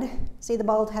dad. See the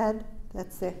bald head? We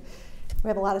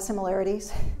have a lot of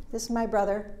similarities. This is my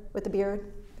brother with the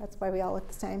beard. That's why we all look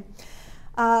the same.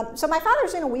 So my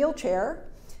father's in a wheelchair,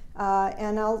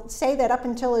 and I'll say that up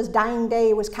until his dying day,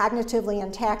 he was cognitively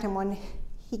intact, and when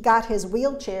he got his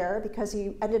wheelchair, because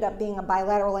he ended up being a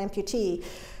bilateral amputee,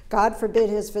 God forbid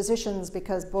his physicians,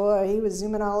 because boy, he was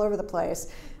zooming all over the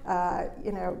place,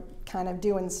 you know, kind of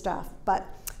doing stuff. But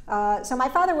so my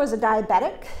father was a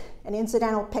diabetic, an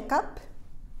incidental pickup,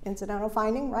 incidental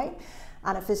finding, right,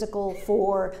 on a physical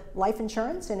for life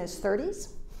insurance in his 30s.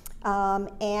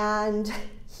 And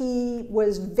he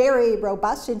was very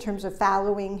robust in terms of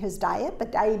following his diet,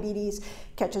 but diabetes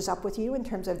catches up with you in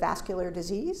terms of vascular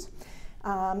disease.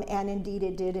 And indeed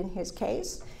it did in his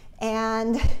case.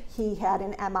 And he had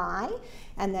an MI,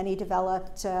 and then he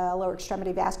developed lower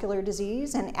extremity vascular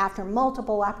disease, and after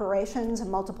multiple operations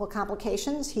and multiple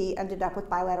complications, he ended up with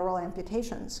bilateral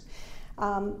amputations.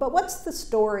 But what's the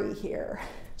story here?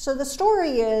 So the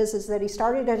story is that he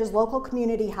started at his local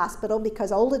community hospital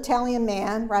because old Italian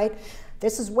man, right?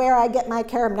 This is where I get my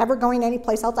care. I'm never going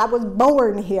anyplace else. I was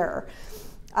born here.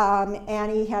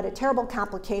 And he had a terrible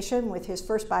complication with his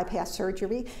first bypass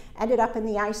surgery, ended up in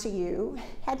the ICU,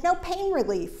 had no pain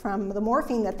relief from the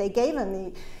morphine that they gave him.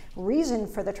 The reason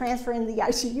for the transfer into the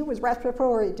ICU was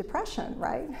respiratory depression,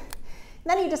 right? And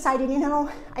then he decided, you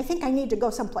know, I think I need to go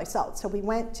someplace else. So we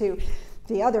went to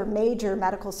the other major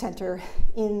medical center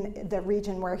in the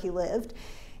region where he lived,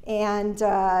 and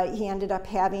he ended up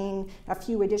having a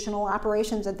few additional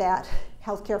operations at that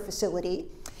healthcare facility.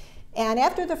 And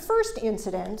after the first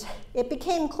incident, it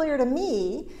became clear to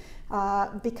me,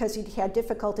 because he'd had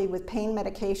difficulty with pain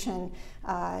medication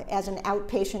as an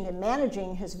outpatient in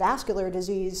managing his vascular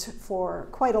disease for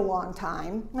quite a long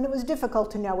time, and it was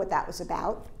difficult to know what that was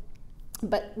about.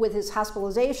 But with his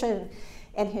hospitalization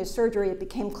and his surgery, it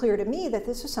became clear to me that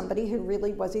this was somebody who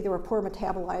really was either a poor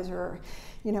metabolizer or,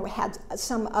 you know, had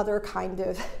some other kind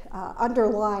of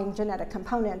underlying genetic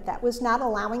component that was not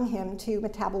allowing him to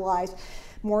metabolize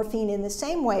morphine in the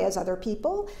same way as other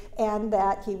people, and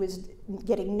that he was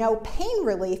getting no pain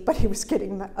relief, but he was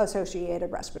getting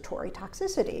associated respiratory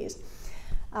toxicities.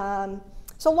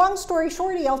 So long story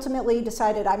short, he ultimately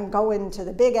decided, I'm going to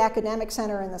the big academic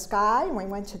center in the sky, and we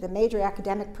went to the major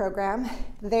academic program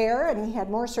there, and he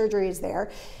had more surgeries there.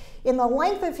 In the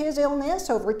length of his illness,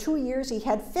 over 2 years, he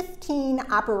had 15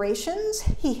 operations.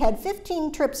 He had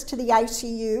 15 trips to the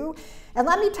ICU. And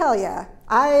let me tell you,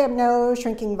 I am no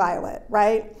shrinking violet,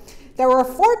 right? There were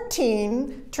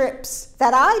 14 trips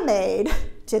that I made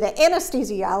to the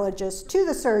anesthesiologist, to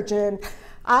the surgeon.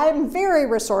 I'm very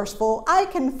resourceful. I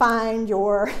can find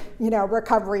your,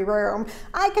 recovery room.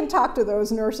 I can talk to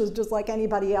those nurses just like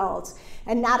anybody else.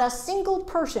 And not a single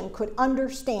person could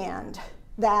understand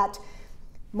that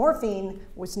morphine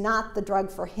was not the drug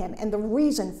for him and the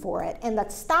reason for it. And the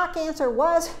stock answer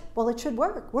was, well, it should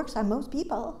work. Works on most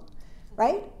people,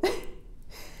 right?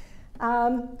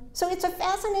 So it's a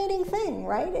fascinating thing,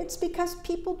 right? It's because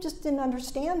people just didn't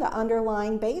understand the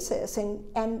underlying basis,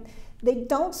 and they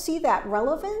don't see that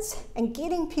relevance, and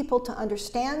getting people to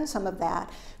understand some of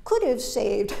that could have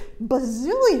saved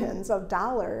bazillions of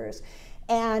dollars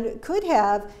and could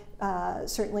have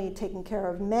certainly taken care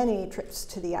of many trips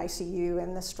to the ICU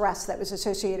and the stress that was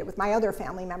associated with my other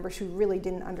family members who really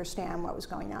didn't understand what was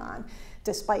going on,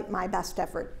 despite my best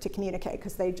effort to communicate,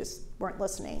 because they just weren't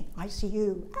listening.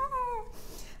 ICU,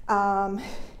 and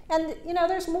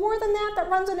there's more than that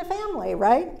runs in a family,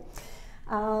 right?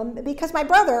 Because my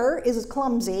brother is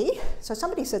clumsy, so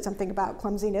somebody said something about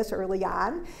clumsiness early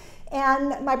on,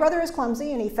 and my brother is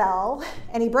clumsy, and he fell,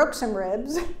 and he broke some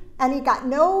ribs, and he got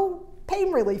no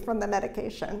pain relief from the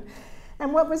medication.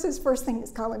 And what was his first thing?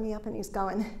 He's calling me up and he's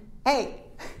going, hey,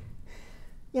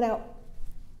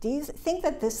 do you think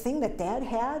that this thing that Dad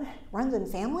had runs in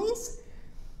families?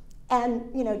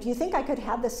 And do you think I could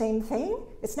have the same thing?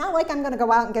 It's not like I'm going to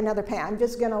go out and get another pain. I'm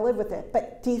just going to live with it.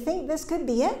 But do you think this could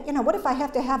be it? What if I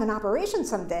have to have an operation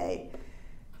someday?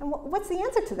 And what's the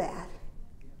answer to that?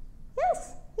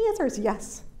 Yes, the answer is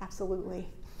yes, absolutely.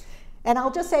 And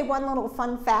I'll just say one little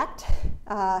fun fact.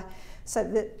 So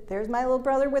there's my little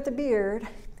brother with the beard.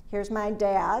 Here's my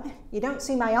dad. You don't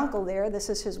see my uncle there. This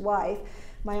is his wife.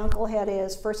 My uncle had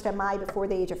his first MI before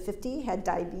the age of 50, had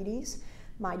diabetes.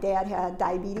 My dad had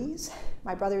diabetes.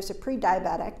 My brother's a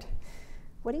pre-diabetic.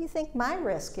 What do you think my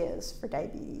risk is for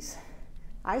diabetes?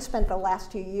 I spent the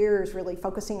last 2 years really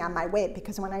focusing on my weight,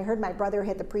 because when I heard my brother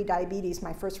had the pre-diabetes,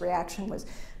 my first reaction was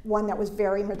one that was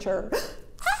very mature.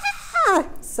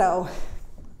 So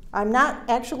I'm not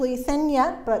actually thin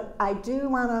yet, but I do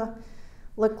want to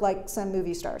look like some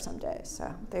movie star someday.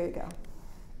 So there you go.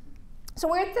 So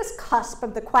we're at this cusp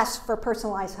of the quest for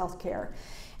personalized healthcare.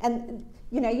 And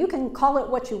you can call it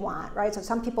what you want, right? So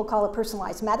some people call it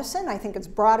personalized medicine. I think it's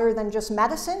broader than just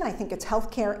medicine. I think it's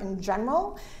healthcare in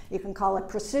general. You can call it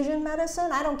precision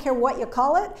medicine. I don't care what you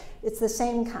call it. It's the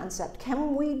same concept.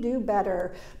 Can we do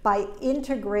better by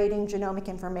integrating genomic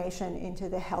information into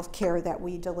the healthcare that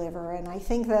we deliver? And I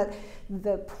think that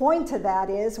the point to that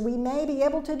is we may be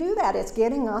able to do that. It's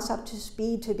getting us up to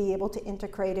speed to be able to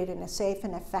integrate it in a safe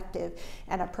and effective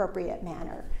and appropriate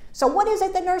manner. So what is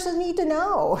it that nurses need to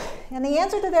know? And the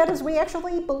answer to that is we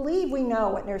actually believe we know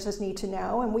what nurses need to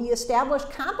know, and we establish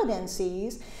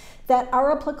competencies that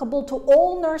are applicable to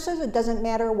all nurses. It doesn't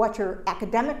matter what your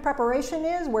academic preparation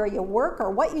is, where you work,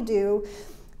 or what you do.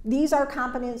 These are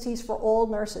competencies for all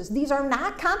nurses. These are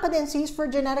not competencies for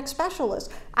genetic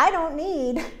specialists. I don't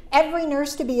need every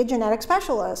nurse to be a genetic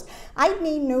specialist. I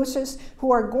need nurses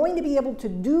who are going to be able to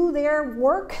do their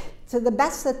work to the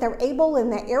best that they're able in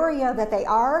the area that they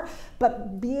are,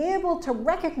 but be able to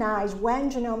recognize when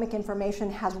genomic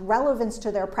information has relevance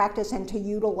to their practice and to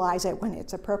utilize it when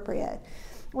it's appropriate.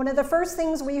 One of the first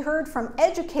things we heard from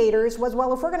educators was,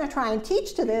 well, if we're going to try and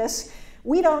teach to this,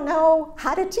 we don't know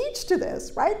how to teach to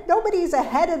this, right? Nobody's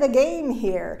ahead of the game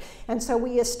here. And so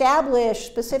we establish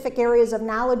specific areas of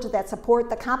knowledge that support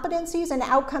the competencies and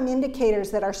outcome indicators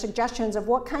that are suggestions of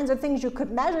what kinds of things you could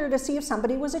measure to see if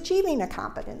somebody was achieving a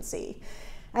competency.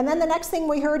 And then the next thing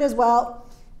we heard is, well,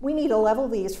 we need to level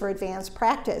these for advanced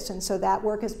practice. And so that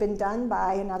work has been done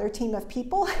by another team of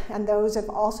people, and those have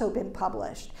also been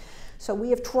published. So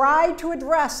we have tried to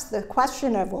address the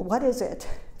question of, well, what is it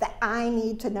that I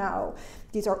need to know?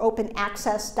 These are open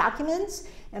access documents,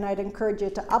 and I'd encourage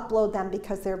you to upload them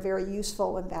because they're very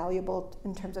useful and valuable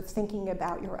in terms of thinking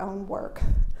about your own work.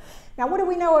 Now, what do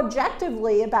we know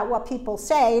objectively about what people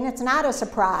say? And it's not a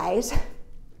surprise.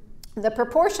 The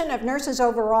proportion of nurses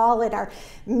overall in our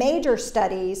major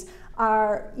studies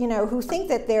are, who think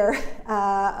that their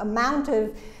amount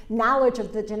of knowledge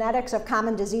of the genetics of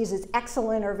common disease is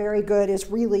excellent or very good is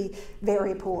really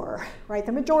very poor, right?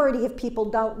 The majority of people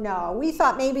don't know. We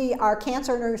thought maybe our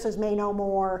cancer nurses may know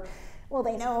more. Well,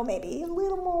 they know maybe a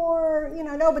little more.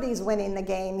 Nobody's winning the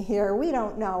game here. We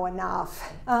don't know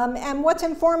enough. And what's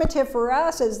informative for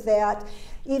us is that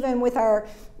even with our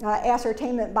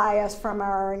ascertainment bias from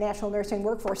our National Nursing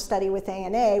Workforce Study with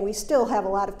ANA, we still have a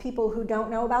lot of people who don't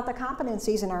know about the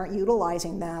competencies and aren't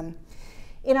utilizing them.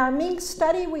 In our MINC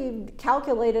study, we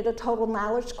calculated a total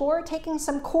knowledge score, taking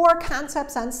some core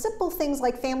concepts on simple things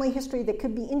like family history that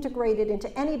could be integrated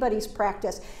into anybody's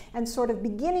practice, and sort of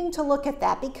beginning to look at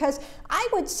that, because I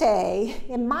would say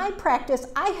in my practice,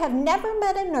 I have never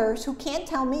met a nurse who can't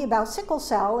tell me about sickle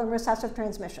cell and recessive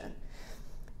transmission.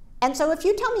 And so if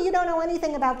you tell me you don't know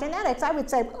anything about genetics, I would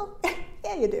say, well,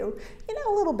 yeah, you do. You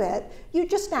know a little bit. You're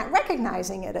just not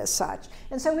recognizing it as such.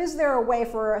 And so is there a way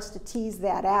for us to tease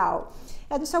that out?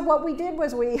 And so what we did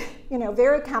was we,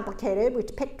 very complicated. We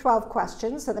picked 12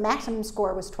 questions, so the maximum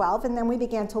score was 12, and then we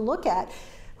began to look at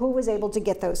who was able to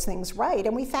get those things right.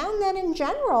 And we found that in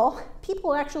general,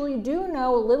 people actually do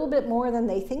know a little bit more than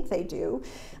they think they do,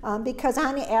 because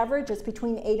on average, it's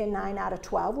between 8 and 9 out of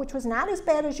 12, which was not as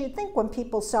bad as you'd think when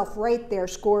people self-rate their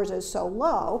scores as so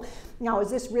low. Now,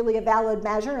 is this really a valid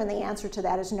measure? And the answer to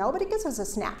that is no, but it gives us a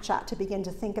snapshot to begin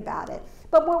to think about it.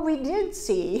 But what we did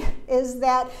see is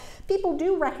that people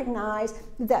do recognize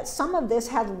that some of this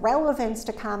has relevance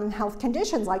to common health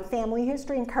conditions like family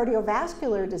history and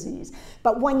cardiovascular disease.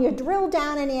 But when you drill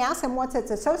down and you ask them what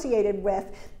it's associated with,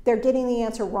 they're getting the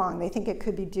answer wrong. They think it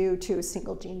could be due to a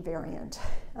single gene variant.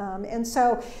 And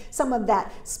so some of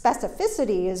that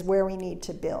specificity is where we need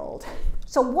to build.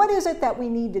 So what is it that we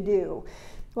need to do?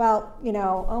 Well,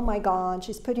 oh my God,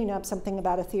 she's putting up something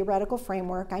about a theoretical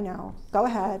framework. I know. Go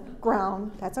ahead,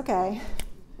 groan, that's okay.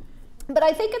 But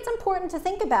I think it's important to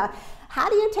think about, how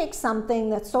do you take something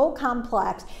that's so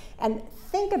complex and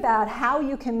think about how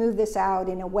you can move this out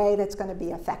in a way that's going to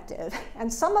be effective.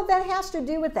 And some of that has to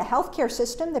do with the healthcare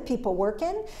system that people work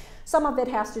in. Some of it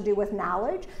has to do with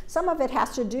knowledge. Some of it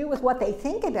has to do with what they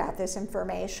think about this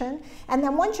information. And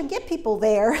then once you get people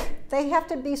there, they have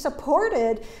to be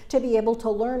supported to be able to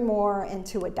learn more and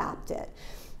to adopt it.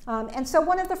 And so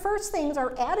one of the first things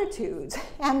are attitudes.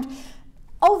 And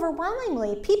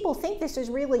overwhelmingly, people think this is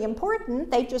really important.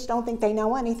 They just don't think they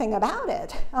know anything about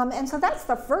it. And so that's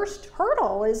the first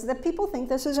hurdle, is that people think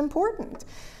this is important.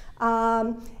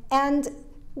 And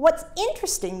what's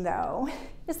interesting, though,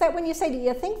 is that when you say, do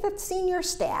you think that senior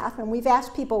staff, and we've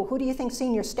asked people, who do you think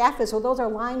senior staff is? Well, those are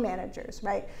line managers,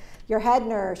 right? Your head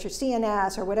nurse, your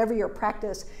CNS, or whatever your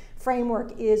practice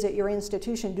framework is at your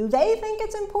institution. Do they think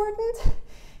it's important?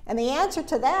 And the answer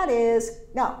to that is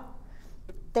no.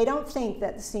 They don't think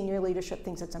that the senior leadership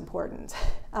thinks it's important.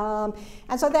 And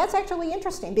so that's actually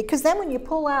interesting, because then when you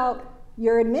pull out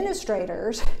your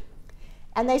administrators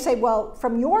and they say, well,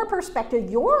 from your perspective,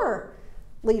 your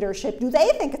leadership, do they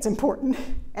think it's important?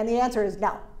 And the answer is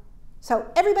no. So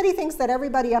everybody thinks that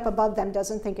everybody up above them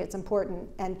doesn't think it's important.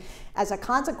 And as a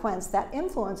consequence, that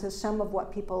influences some of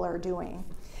what people are doing.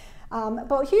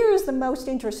 But here's the most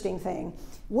interesting thing.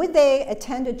 Would they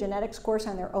attend a genetics course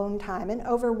on their own time? And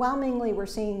overwhelmingly, we're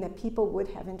seeing that people would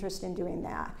have interest in doing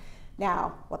that.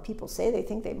 Now, what people say they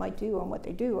think they might do and what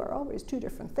they do are always two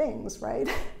different things, right?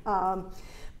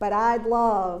 But I'd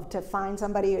love to find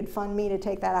somebody who'd fund me to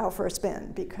take that out for a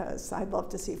spin, because I'd love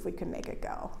to see if we can make it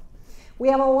go. We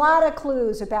have a lot of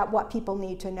clues about what people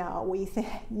need to know. We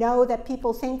know that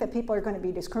people think that people are going to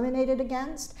be discriminated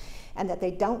against, and that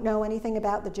they don't know anything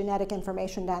about the Genetic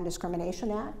Information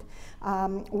Non-Discrimination Act.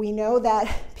 We know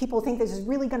that people think this is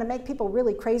really going to make people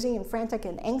really crazy and frantic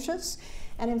and anxious.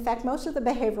 And in fact, most of the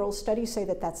behavioral studies say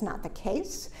that that's not the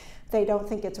case. They don't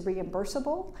think it's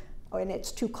reimbursable, and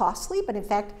it's too costly. But in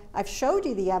fact, I've showed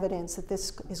you the evidence that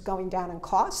this is going down in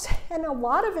cost. And a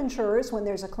lot of insurers, when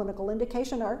there's a clinical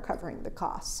indication, are covering the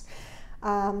costs.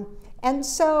 And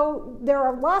so there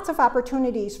are lots of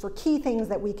opportunities for key things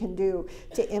that we can do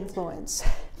to influence.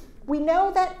 We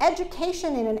know that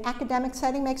education in an academic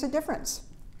setting makes a difference.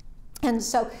 And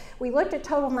so we looked at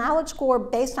total knowledge score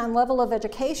based on level of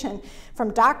education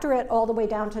from doctorate all the way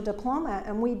down to diploma,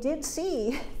 and we did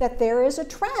see that there is a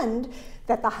trend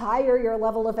that the higher your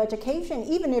level of education,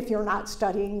 even if you're not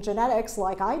studying genetics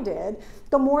like I did,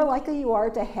 the more likely you are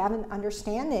to have an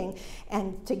understanding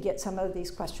and to get some of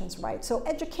these questions right. So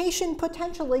education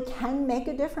potentially can make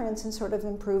a difference in sort of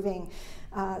improving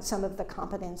some of the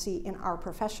competency in our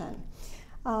profession.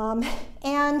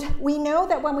 And we know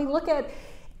that when we look at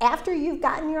after you've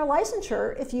gotten your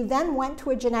licensure, if you then went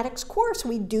to a genetics course,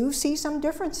 we do see some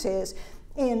differences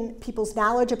in people's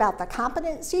knowledge about the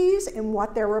competencies and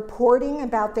what they're reporting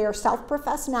about their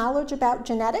self-professed knowledge about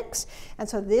genetics. And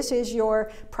so this is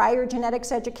your prior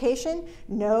genetics education,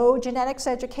 no genetics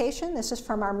education. This is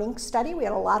from our MINC study. We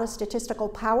had a lot of statistical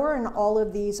power, and all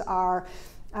of these are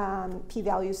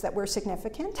p-values that were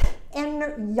significant.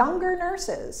 And younger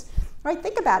nurses, right?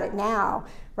 Think about it now,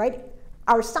 right?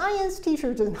 Our science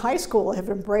teachers in high school have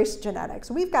embraced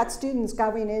genetics. We've got students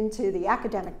going into the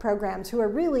academic programs who are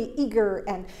really eager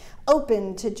and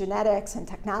open to genetics and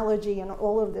technology and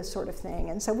all of this sort of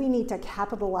thing. And so we need to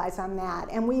capitalize on that.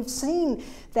 And we've seen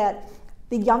that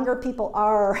the younger people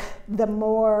are, the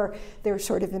more they're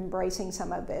sort of embracing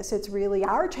some of this. It's really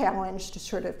our challenge to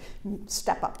sort of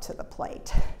step up to the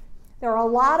plate. There are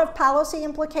a lot of policy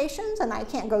implications, and I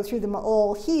can't go through them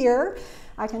all here.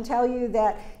 I can tell you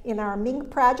that in our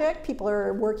MINC project, people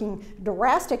are working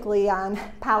drastically on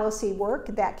policy work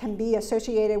that can be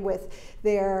associated with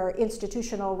their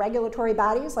institutional regulatory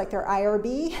bodies, like their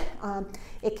IRB.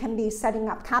 It can be setting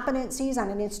up competencies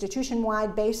on an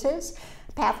institution-wide basis,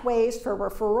 pathways for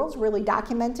referrals, really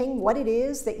documenting what it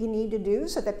is that you need to do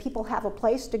so that people have a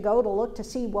place to go to look to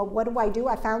see, well, what do?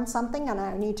 I found something and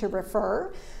I need to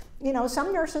refer. You know,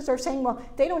 some nurses are saying, well,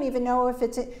 they don't even know if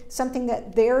it's something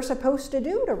that they're supposed to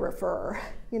do to refer,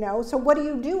 you know, so what do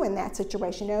you do in that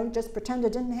situation? You know, just pretend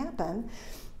it didn't happen.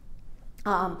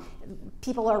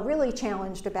 People are really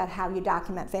challenged about how you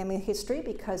document family history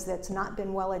because that's not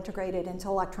been well integrated into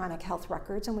electronic health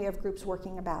records, and we have groups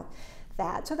working about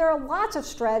that. So there are lots of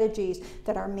strategies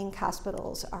that our MINC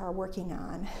hospitals are working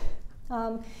on.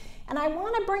 And I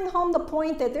want to bring home the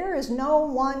point that there is no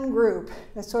one group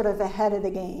that's sort of ahead of the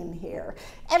game here.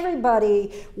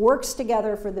 Everybody works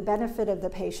together for the benefit of the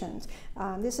patient.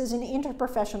 This is an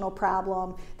interprofessional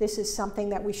problem. This is something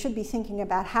that we should be thinking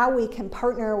about how we can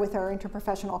partner with our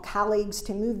interprofessional colleagues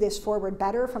to move this forward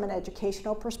better from an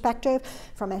educational perspective,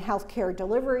 from a healthcare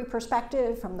delivery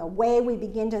perspective, from the way we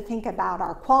begin to think about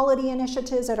our quality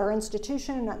initiatives at our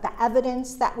institution, the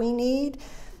evidence that we need.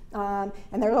 And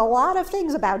there's a lot of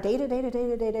things about data.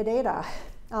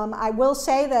 I will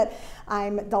say that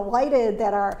I'm delighted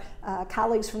that our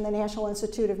colleagues from the National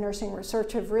Institute of Nursing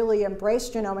Research have really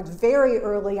embraced genomics very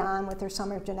early on with their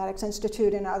Summer of Genetics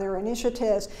Institute and other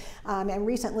initiatives, and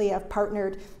recently have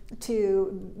partnered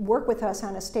to work with us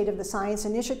on a State of the Science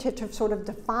initiative to sort of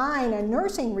define a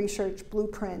nursing research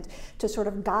blueprint to sort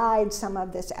of guide some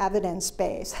of this evidence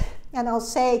base. And I'll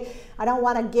say, I don't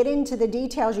want to get into the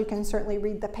details, you can certainly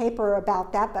read the paper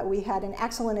about that, but we had an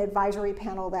excellent advisory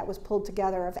panel that was pulled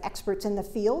together of experts in the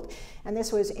field, and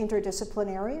this was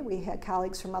interdisciplinary. We had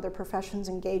colleagues from other professions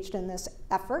engaged in this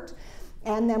effort,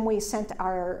 and then we sent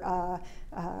our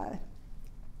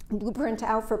blueprint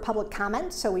out for public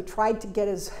comment, so we tried to get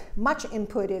as much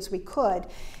input as we could.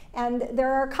 And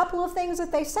there are a couple of things that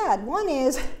they said. One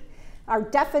is our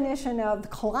definition of the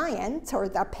client or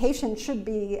the patient should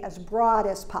be as broad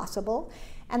as possible,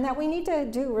 and that we need to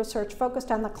do research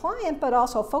focused on the client, but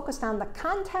also focused on the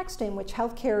context in which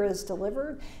healthcare is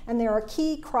delivered, and there are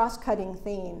key cross-cutting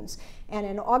themes. And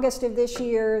in August of this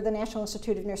year, the National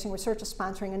Institute of Nursing Research is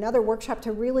sponsoring another workshop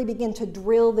to really begin to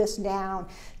drill this down,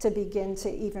 to begin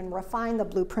to even refine the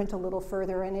blueprint a little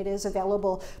further, and it is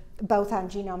available both on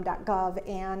genome.gov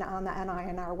and on the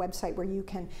NINR website, where you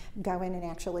can go in and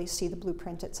actually see the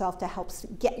blueprint itself to help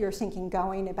get your thinking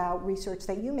going about research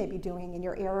that you may be doing in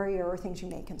your area or things you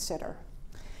may consider.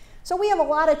 So we have a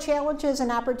lot of challenges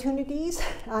and opportunities,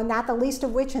 not the least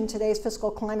of which in today's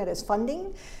fiscal climate is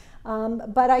funding.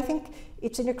 But I think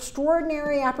it's an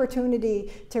extraordinary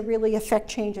opportunity to really affect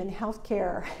change in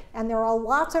healthcare, and there are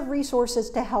lots of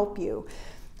resources to help you.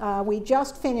 We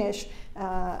just finished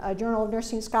a Journal of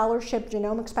Nursing Scholarship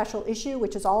Genomics special issue,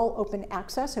 which is all open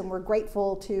access, and we're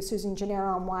grateful to Susan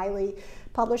Gennaro and Wiley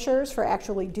Publishers for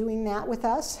actually doing that with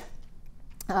us.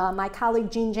 My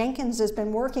colleague Jean Jenkins has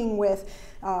been working with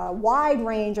a wide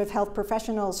range of health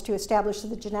professionals to establish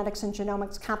the Genetics and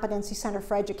Genomics Competency Center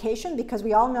for Education, because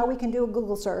we all know we can do a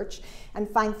Google search and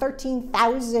find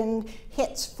 13,000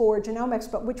 hits for genomics,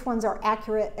 but which ones are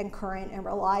accurate and current and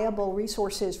reliable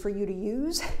resources for you to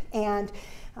use. And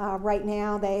right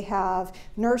now they have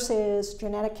nurses,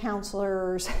 genetic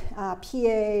counselors,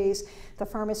 PAs, the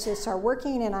pharmacists are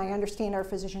working, and I understand our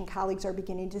physician colleagues are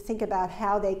beginning to think about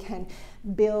how they can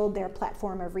build their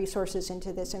platform of resources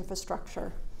into this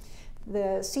infrastructure.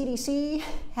 The CDC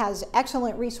has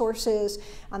excellent resources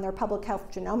on their public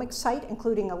health genomics site,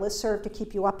 including a listserv to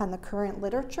keep you up on the current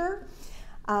literature.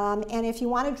 And if you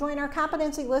want to join our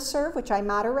competency listserv, which I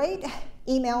moderate,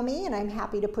 email me and I'm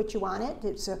happy to put you on it.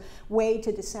 It's a way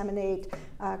to disseminate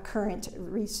current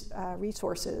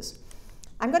resources.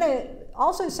 I'm going to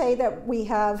also say that we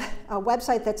have a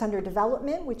website that's under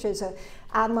development, which is an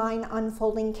online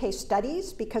unfolding case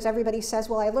studies, because everybody says,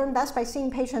 well, I learned best by seeing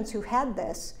patients who had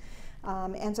this.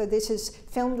 And so this is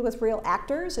filmed with real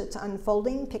actors. It's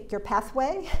unfolding. Pick your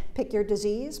pathway, pick your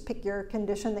disease, pick your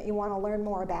condition that you want to learn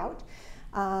more about.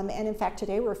 And in fact,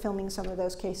 today we're filming some of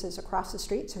those cases across the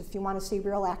street. So if you want to see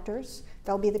real actors,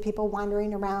 they'll be the people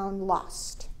wandering around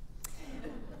lost.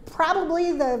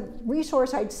 Probably the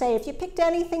resource I'd say, if you picked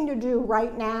anything to do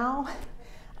right now,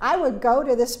 I would go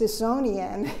to the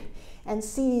Smithsonian and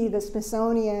see the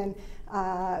Smithsonian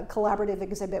collaborative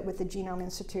exhibit with the Genome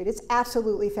Institute. It's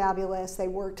absolutely fabulous. They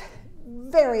worked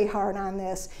very hard on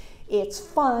this. It's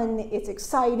fun, it's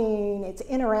exciting, it's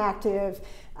interactive,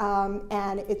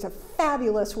 and it's a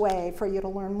fabulous way for you to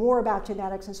learn more about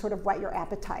genetics and sort of whet your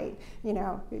appetite. You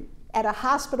know, at a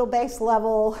hospital-based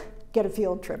level, get a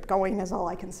field trip going is all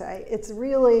I can say. It's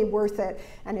really worth it,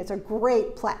 and it's a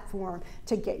great platform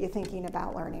to get you thinking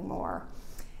about learning more.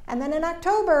 And then in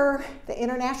October, the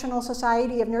International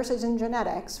Society of Nurses and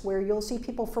Genetics, where you'll see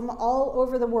people from all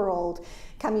over the world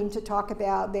coming to talk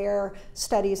about their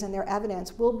studies and their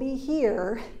evidence, will be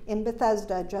here in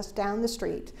Bethesda, just down the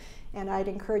street. And I'd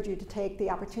encourage you to take the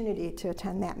opportunity to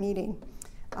attend that meeting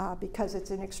because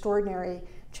it's an extraordinary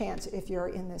chance if you're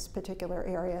in this particular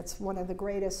area. It's one of the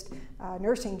greatest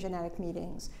nursing genetic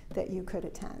meetings that you could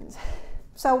attend.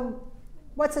 So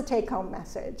what's the take-home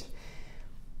message?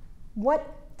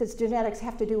 What does genetics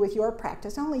have to do with your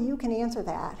practice? Only you can answer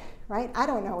that, right? I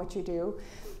don't know what you do.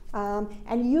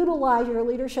 and utilize your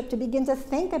leadership to begin to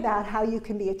think about how you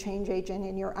can be a change agent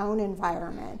in your own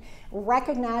environment.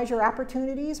 Recognize your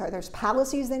opportunities. Are there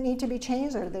policies that need to be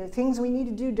changed? Are there things we need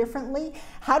to do differently?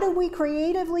 How do we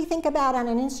creatively think about on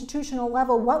an institutional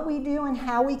level what we do and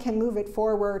how we can move it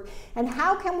forward? And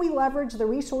how can we leverage the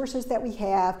resources that we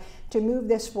have to move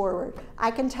this forward?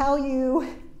 I can tell you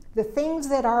the things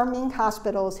that our Mink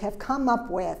hospitals have come up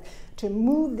with to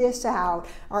move this out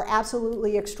are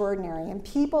absolutely extraordinary. And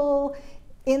people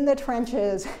in the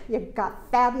trenches, you've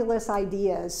got fabulous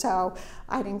ideas. So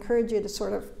I'd encourage you to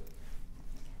sort of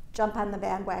jump on the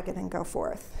bandwagon and go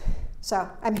forth. So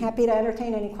I'm happy to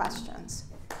entertain any questions.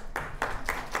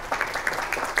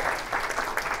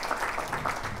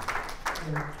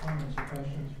 Comments or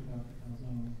questions for Dr.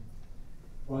 Calzone?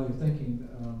 While you're thinking,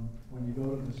 when you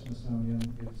go to the Smithsonian,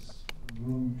 it's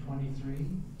room 23.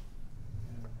 And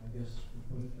I guess we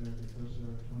put it there because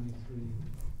there are 23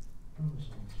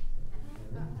 chromosomes.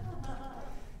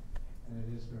 And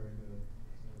it is very good.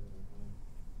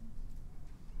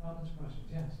 Comments, questions?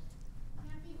 Yes.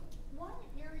 Kathy, one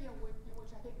area in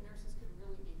which I think nurses could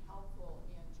really be helpful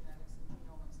in genetics and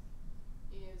genomics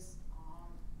is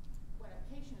when a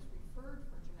patient is referred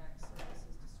for genetic services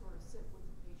to sort of sit with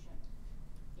the patient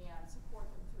and support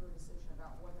them through a decision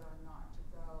about whether or not to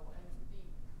go. And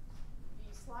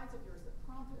the slides of yours that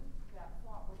prompted that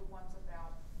thought were the ones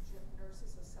about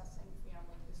nurses assessing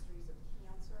family histories of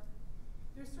cancer.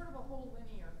 There's sort of a whole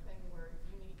linear thing where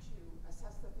you need to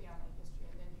assess the family history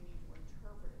and then you need to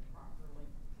interpret it properly.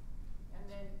 And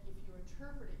then if you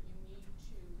interpret it, you need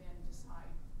to then decide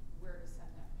where to send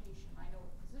that patient. I know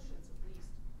with physicians, at least,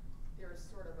 there's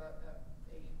sort of a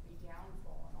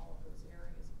downfall in all of those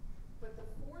areas. But the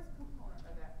fourth component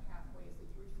of that pathway is that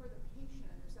you refer the patient,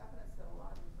 and there's evidence that a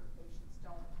lot of referred patients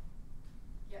don't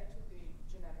get to the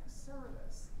genetic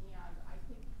service. And I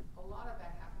think a lot of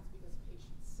that happens because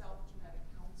patients self-genetic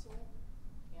counsel,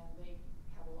 and they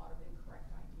have a lot of incorrect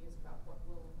ideas about what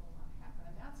will and will not happen.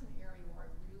 And that's an area where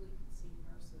I really could see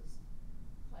nurses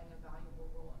playing a valuable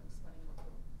role in explaining what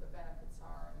the benefits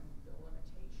are and the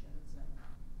limitations and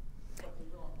what they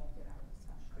will and won't get out of the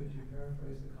session. Could you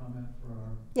paraphrase the comment for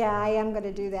our... Yeah, I am going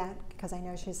to do that because I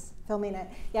know she's filming it.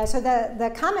 Yeah, so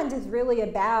the comment is really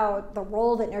about the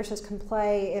role that nurses can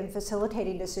play in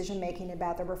facilitating decision-making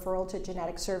about the referral to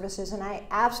genetic services. And I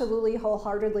absolutely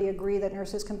wholeheartedly agree that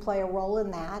nurses can play a role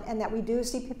in that, and that we do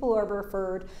see people who are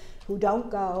referred who don't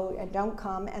go and don't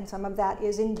come, and some of that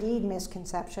is indeed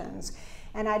misconceptions.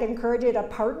 And I'd encourage you to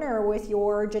partner with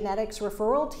your genetics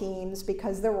referral teams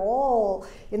because they're all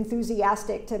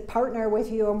enthusiastic to partner with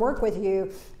you and work with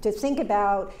you to think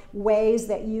about ways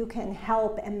that you can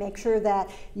help and make sure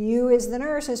that you as the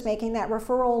nurse is making that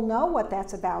referral know what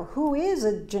that's about. Who is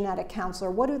a genetic counselor?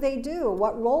 What do they do?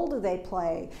 What role do they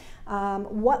play?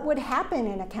 What would happen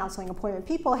in a counseling appointment?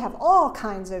 People have all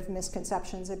kinds of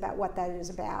misconceptions about what that is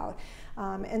about.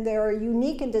 And there are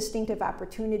unique and distinctive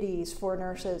opportunities for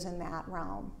nurses in that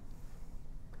realm.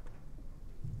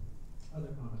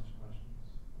 Other comments or questions?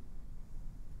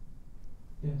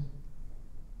 Yes.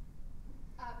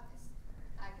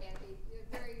 Hi, Kathy.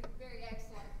 Very, very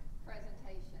excellent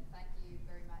presentation. Thank you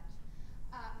very much.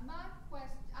 My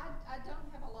question, I don't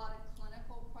have a lot of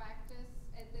clinical practice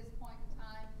at this point in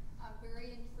time. I'm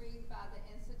very intrigued by the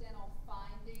incidental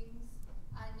findings.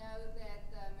 I know that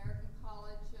the American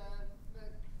College of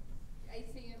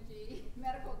ACMG,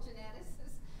 medical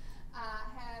geneticists,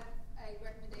 have a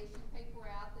recommendation paper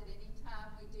out that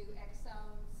anytime we do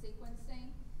exome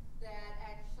sequencing, that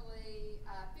actually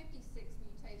 56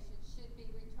 mutations should be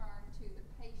returned to the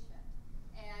patient.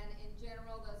 And in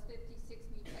general, those 56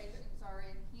 mutations are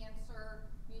in cancer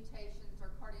mutations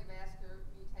or cardiovascular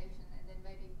mutations, and then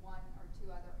maybe one or two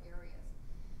other areas.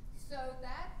 So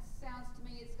that sounds to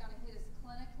me it's going to hit us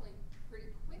clinically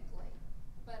pretty quickly,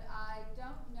 but I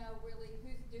don't know really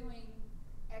who's doing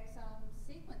exome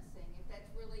sequencing, if that's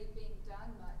really being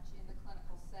done much in the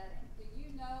clinical setting. Do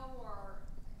you know or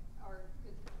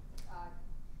could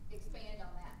expand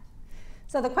on that?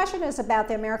 So the question is about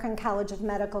the American College of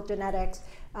Medical Genetics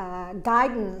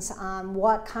guidance on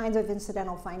what kinds of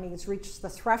incidental findings reach the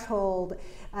threshold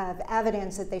of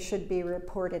evidence that they should be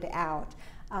reported out.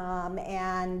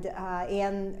 And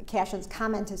Ann Cashin's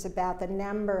comment is about the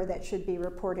number that should be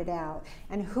reported out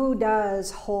and who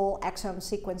does whole exome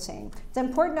sequencing. It's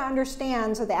important to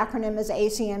understand, so the acronym is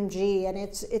ACMG, and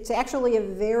it's actually a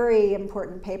very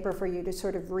important paper for you to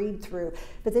sort of read through.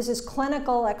 But this is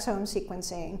clinical exome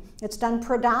sequencing. It's done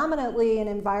predominantly in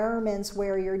environments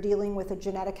where you're dealing with a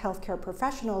genetic healthcare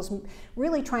professionals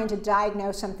really trying to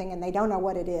diagnose something and they don't know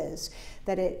what it is,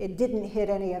 that it didn't hit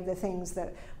any of the things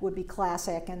that would be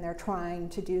classic sick and they're trying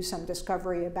to do some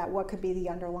discovery about what could be the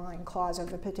underlying cause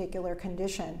of a particular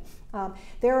condition.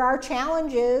 There are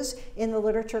challenges in the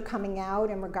literature coming out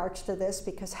in regards to this,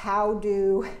 because how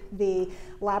do the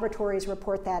laboratories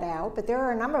report that out? But there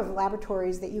are a number of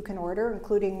laboratories that you can order,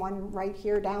 including one right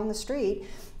here down the street,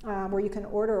 where you can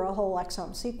order a whole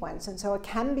exome sequence. And so it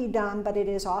can be done, but it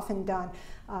is often done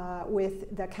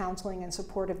with the counseling and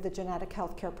support of the genetic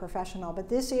healthcare professional. But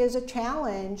this is a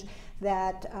challenge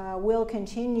that will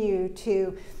continue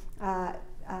to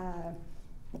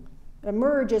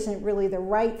emerge, isn't really the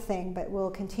right thing, but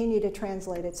will continue to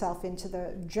translate itself into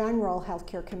the general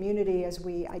healthcare community as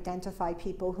we identify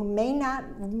people who may not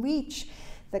reach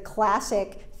the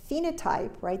classic phenotype,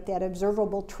 right, that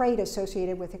observable trait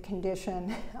associated with a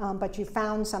condition, but you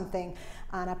found something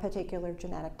on a particular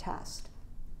genetic test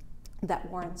that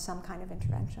warrants some kind of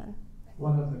intervention.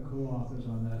 One of the co-authors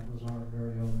on that was our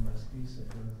very own Les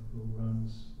Giesinger, who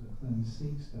runs the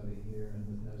ClinSeq study here in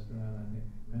Bethesda, and I think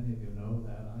many of you know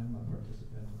that. I'm a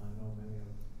participant, and I know many of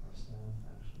our staff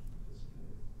actually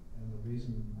participated. And the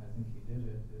reason I think he did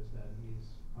it is that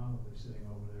he's probably sitting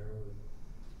over there with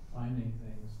finding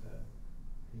things that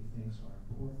he thinks are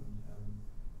important, and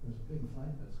there's a big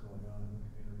fight that's going on in the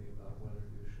community about whether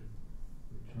you should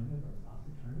return it or not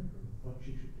return it, or what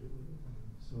you should do with it.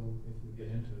 So if we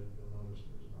get into it, you'll notice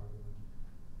there's an argument.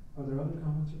 Are there other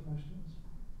comments or questions?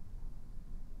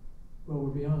 Well,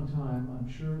 we're beyond time. I'm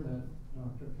sure that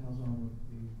Dr. Calzone would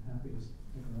be happy to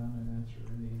stick around and answer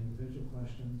any individual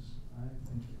questions. I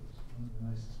think it was one of the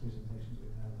nicest presentations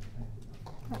we've had. Thank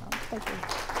you.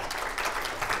 Thank you.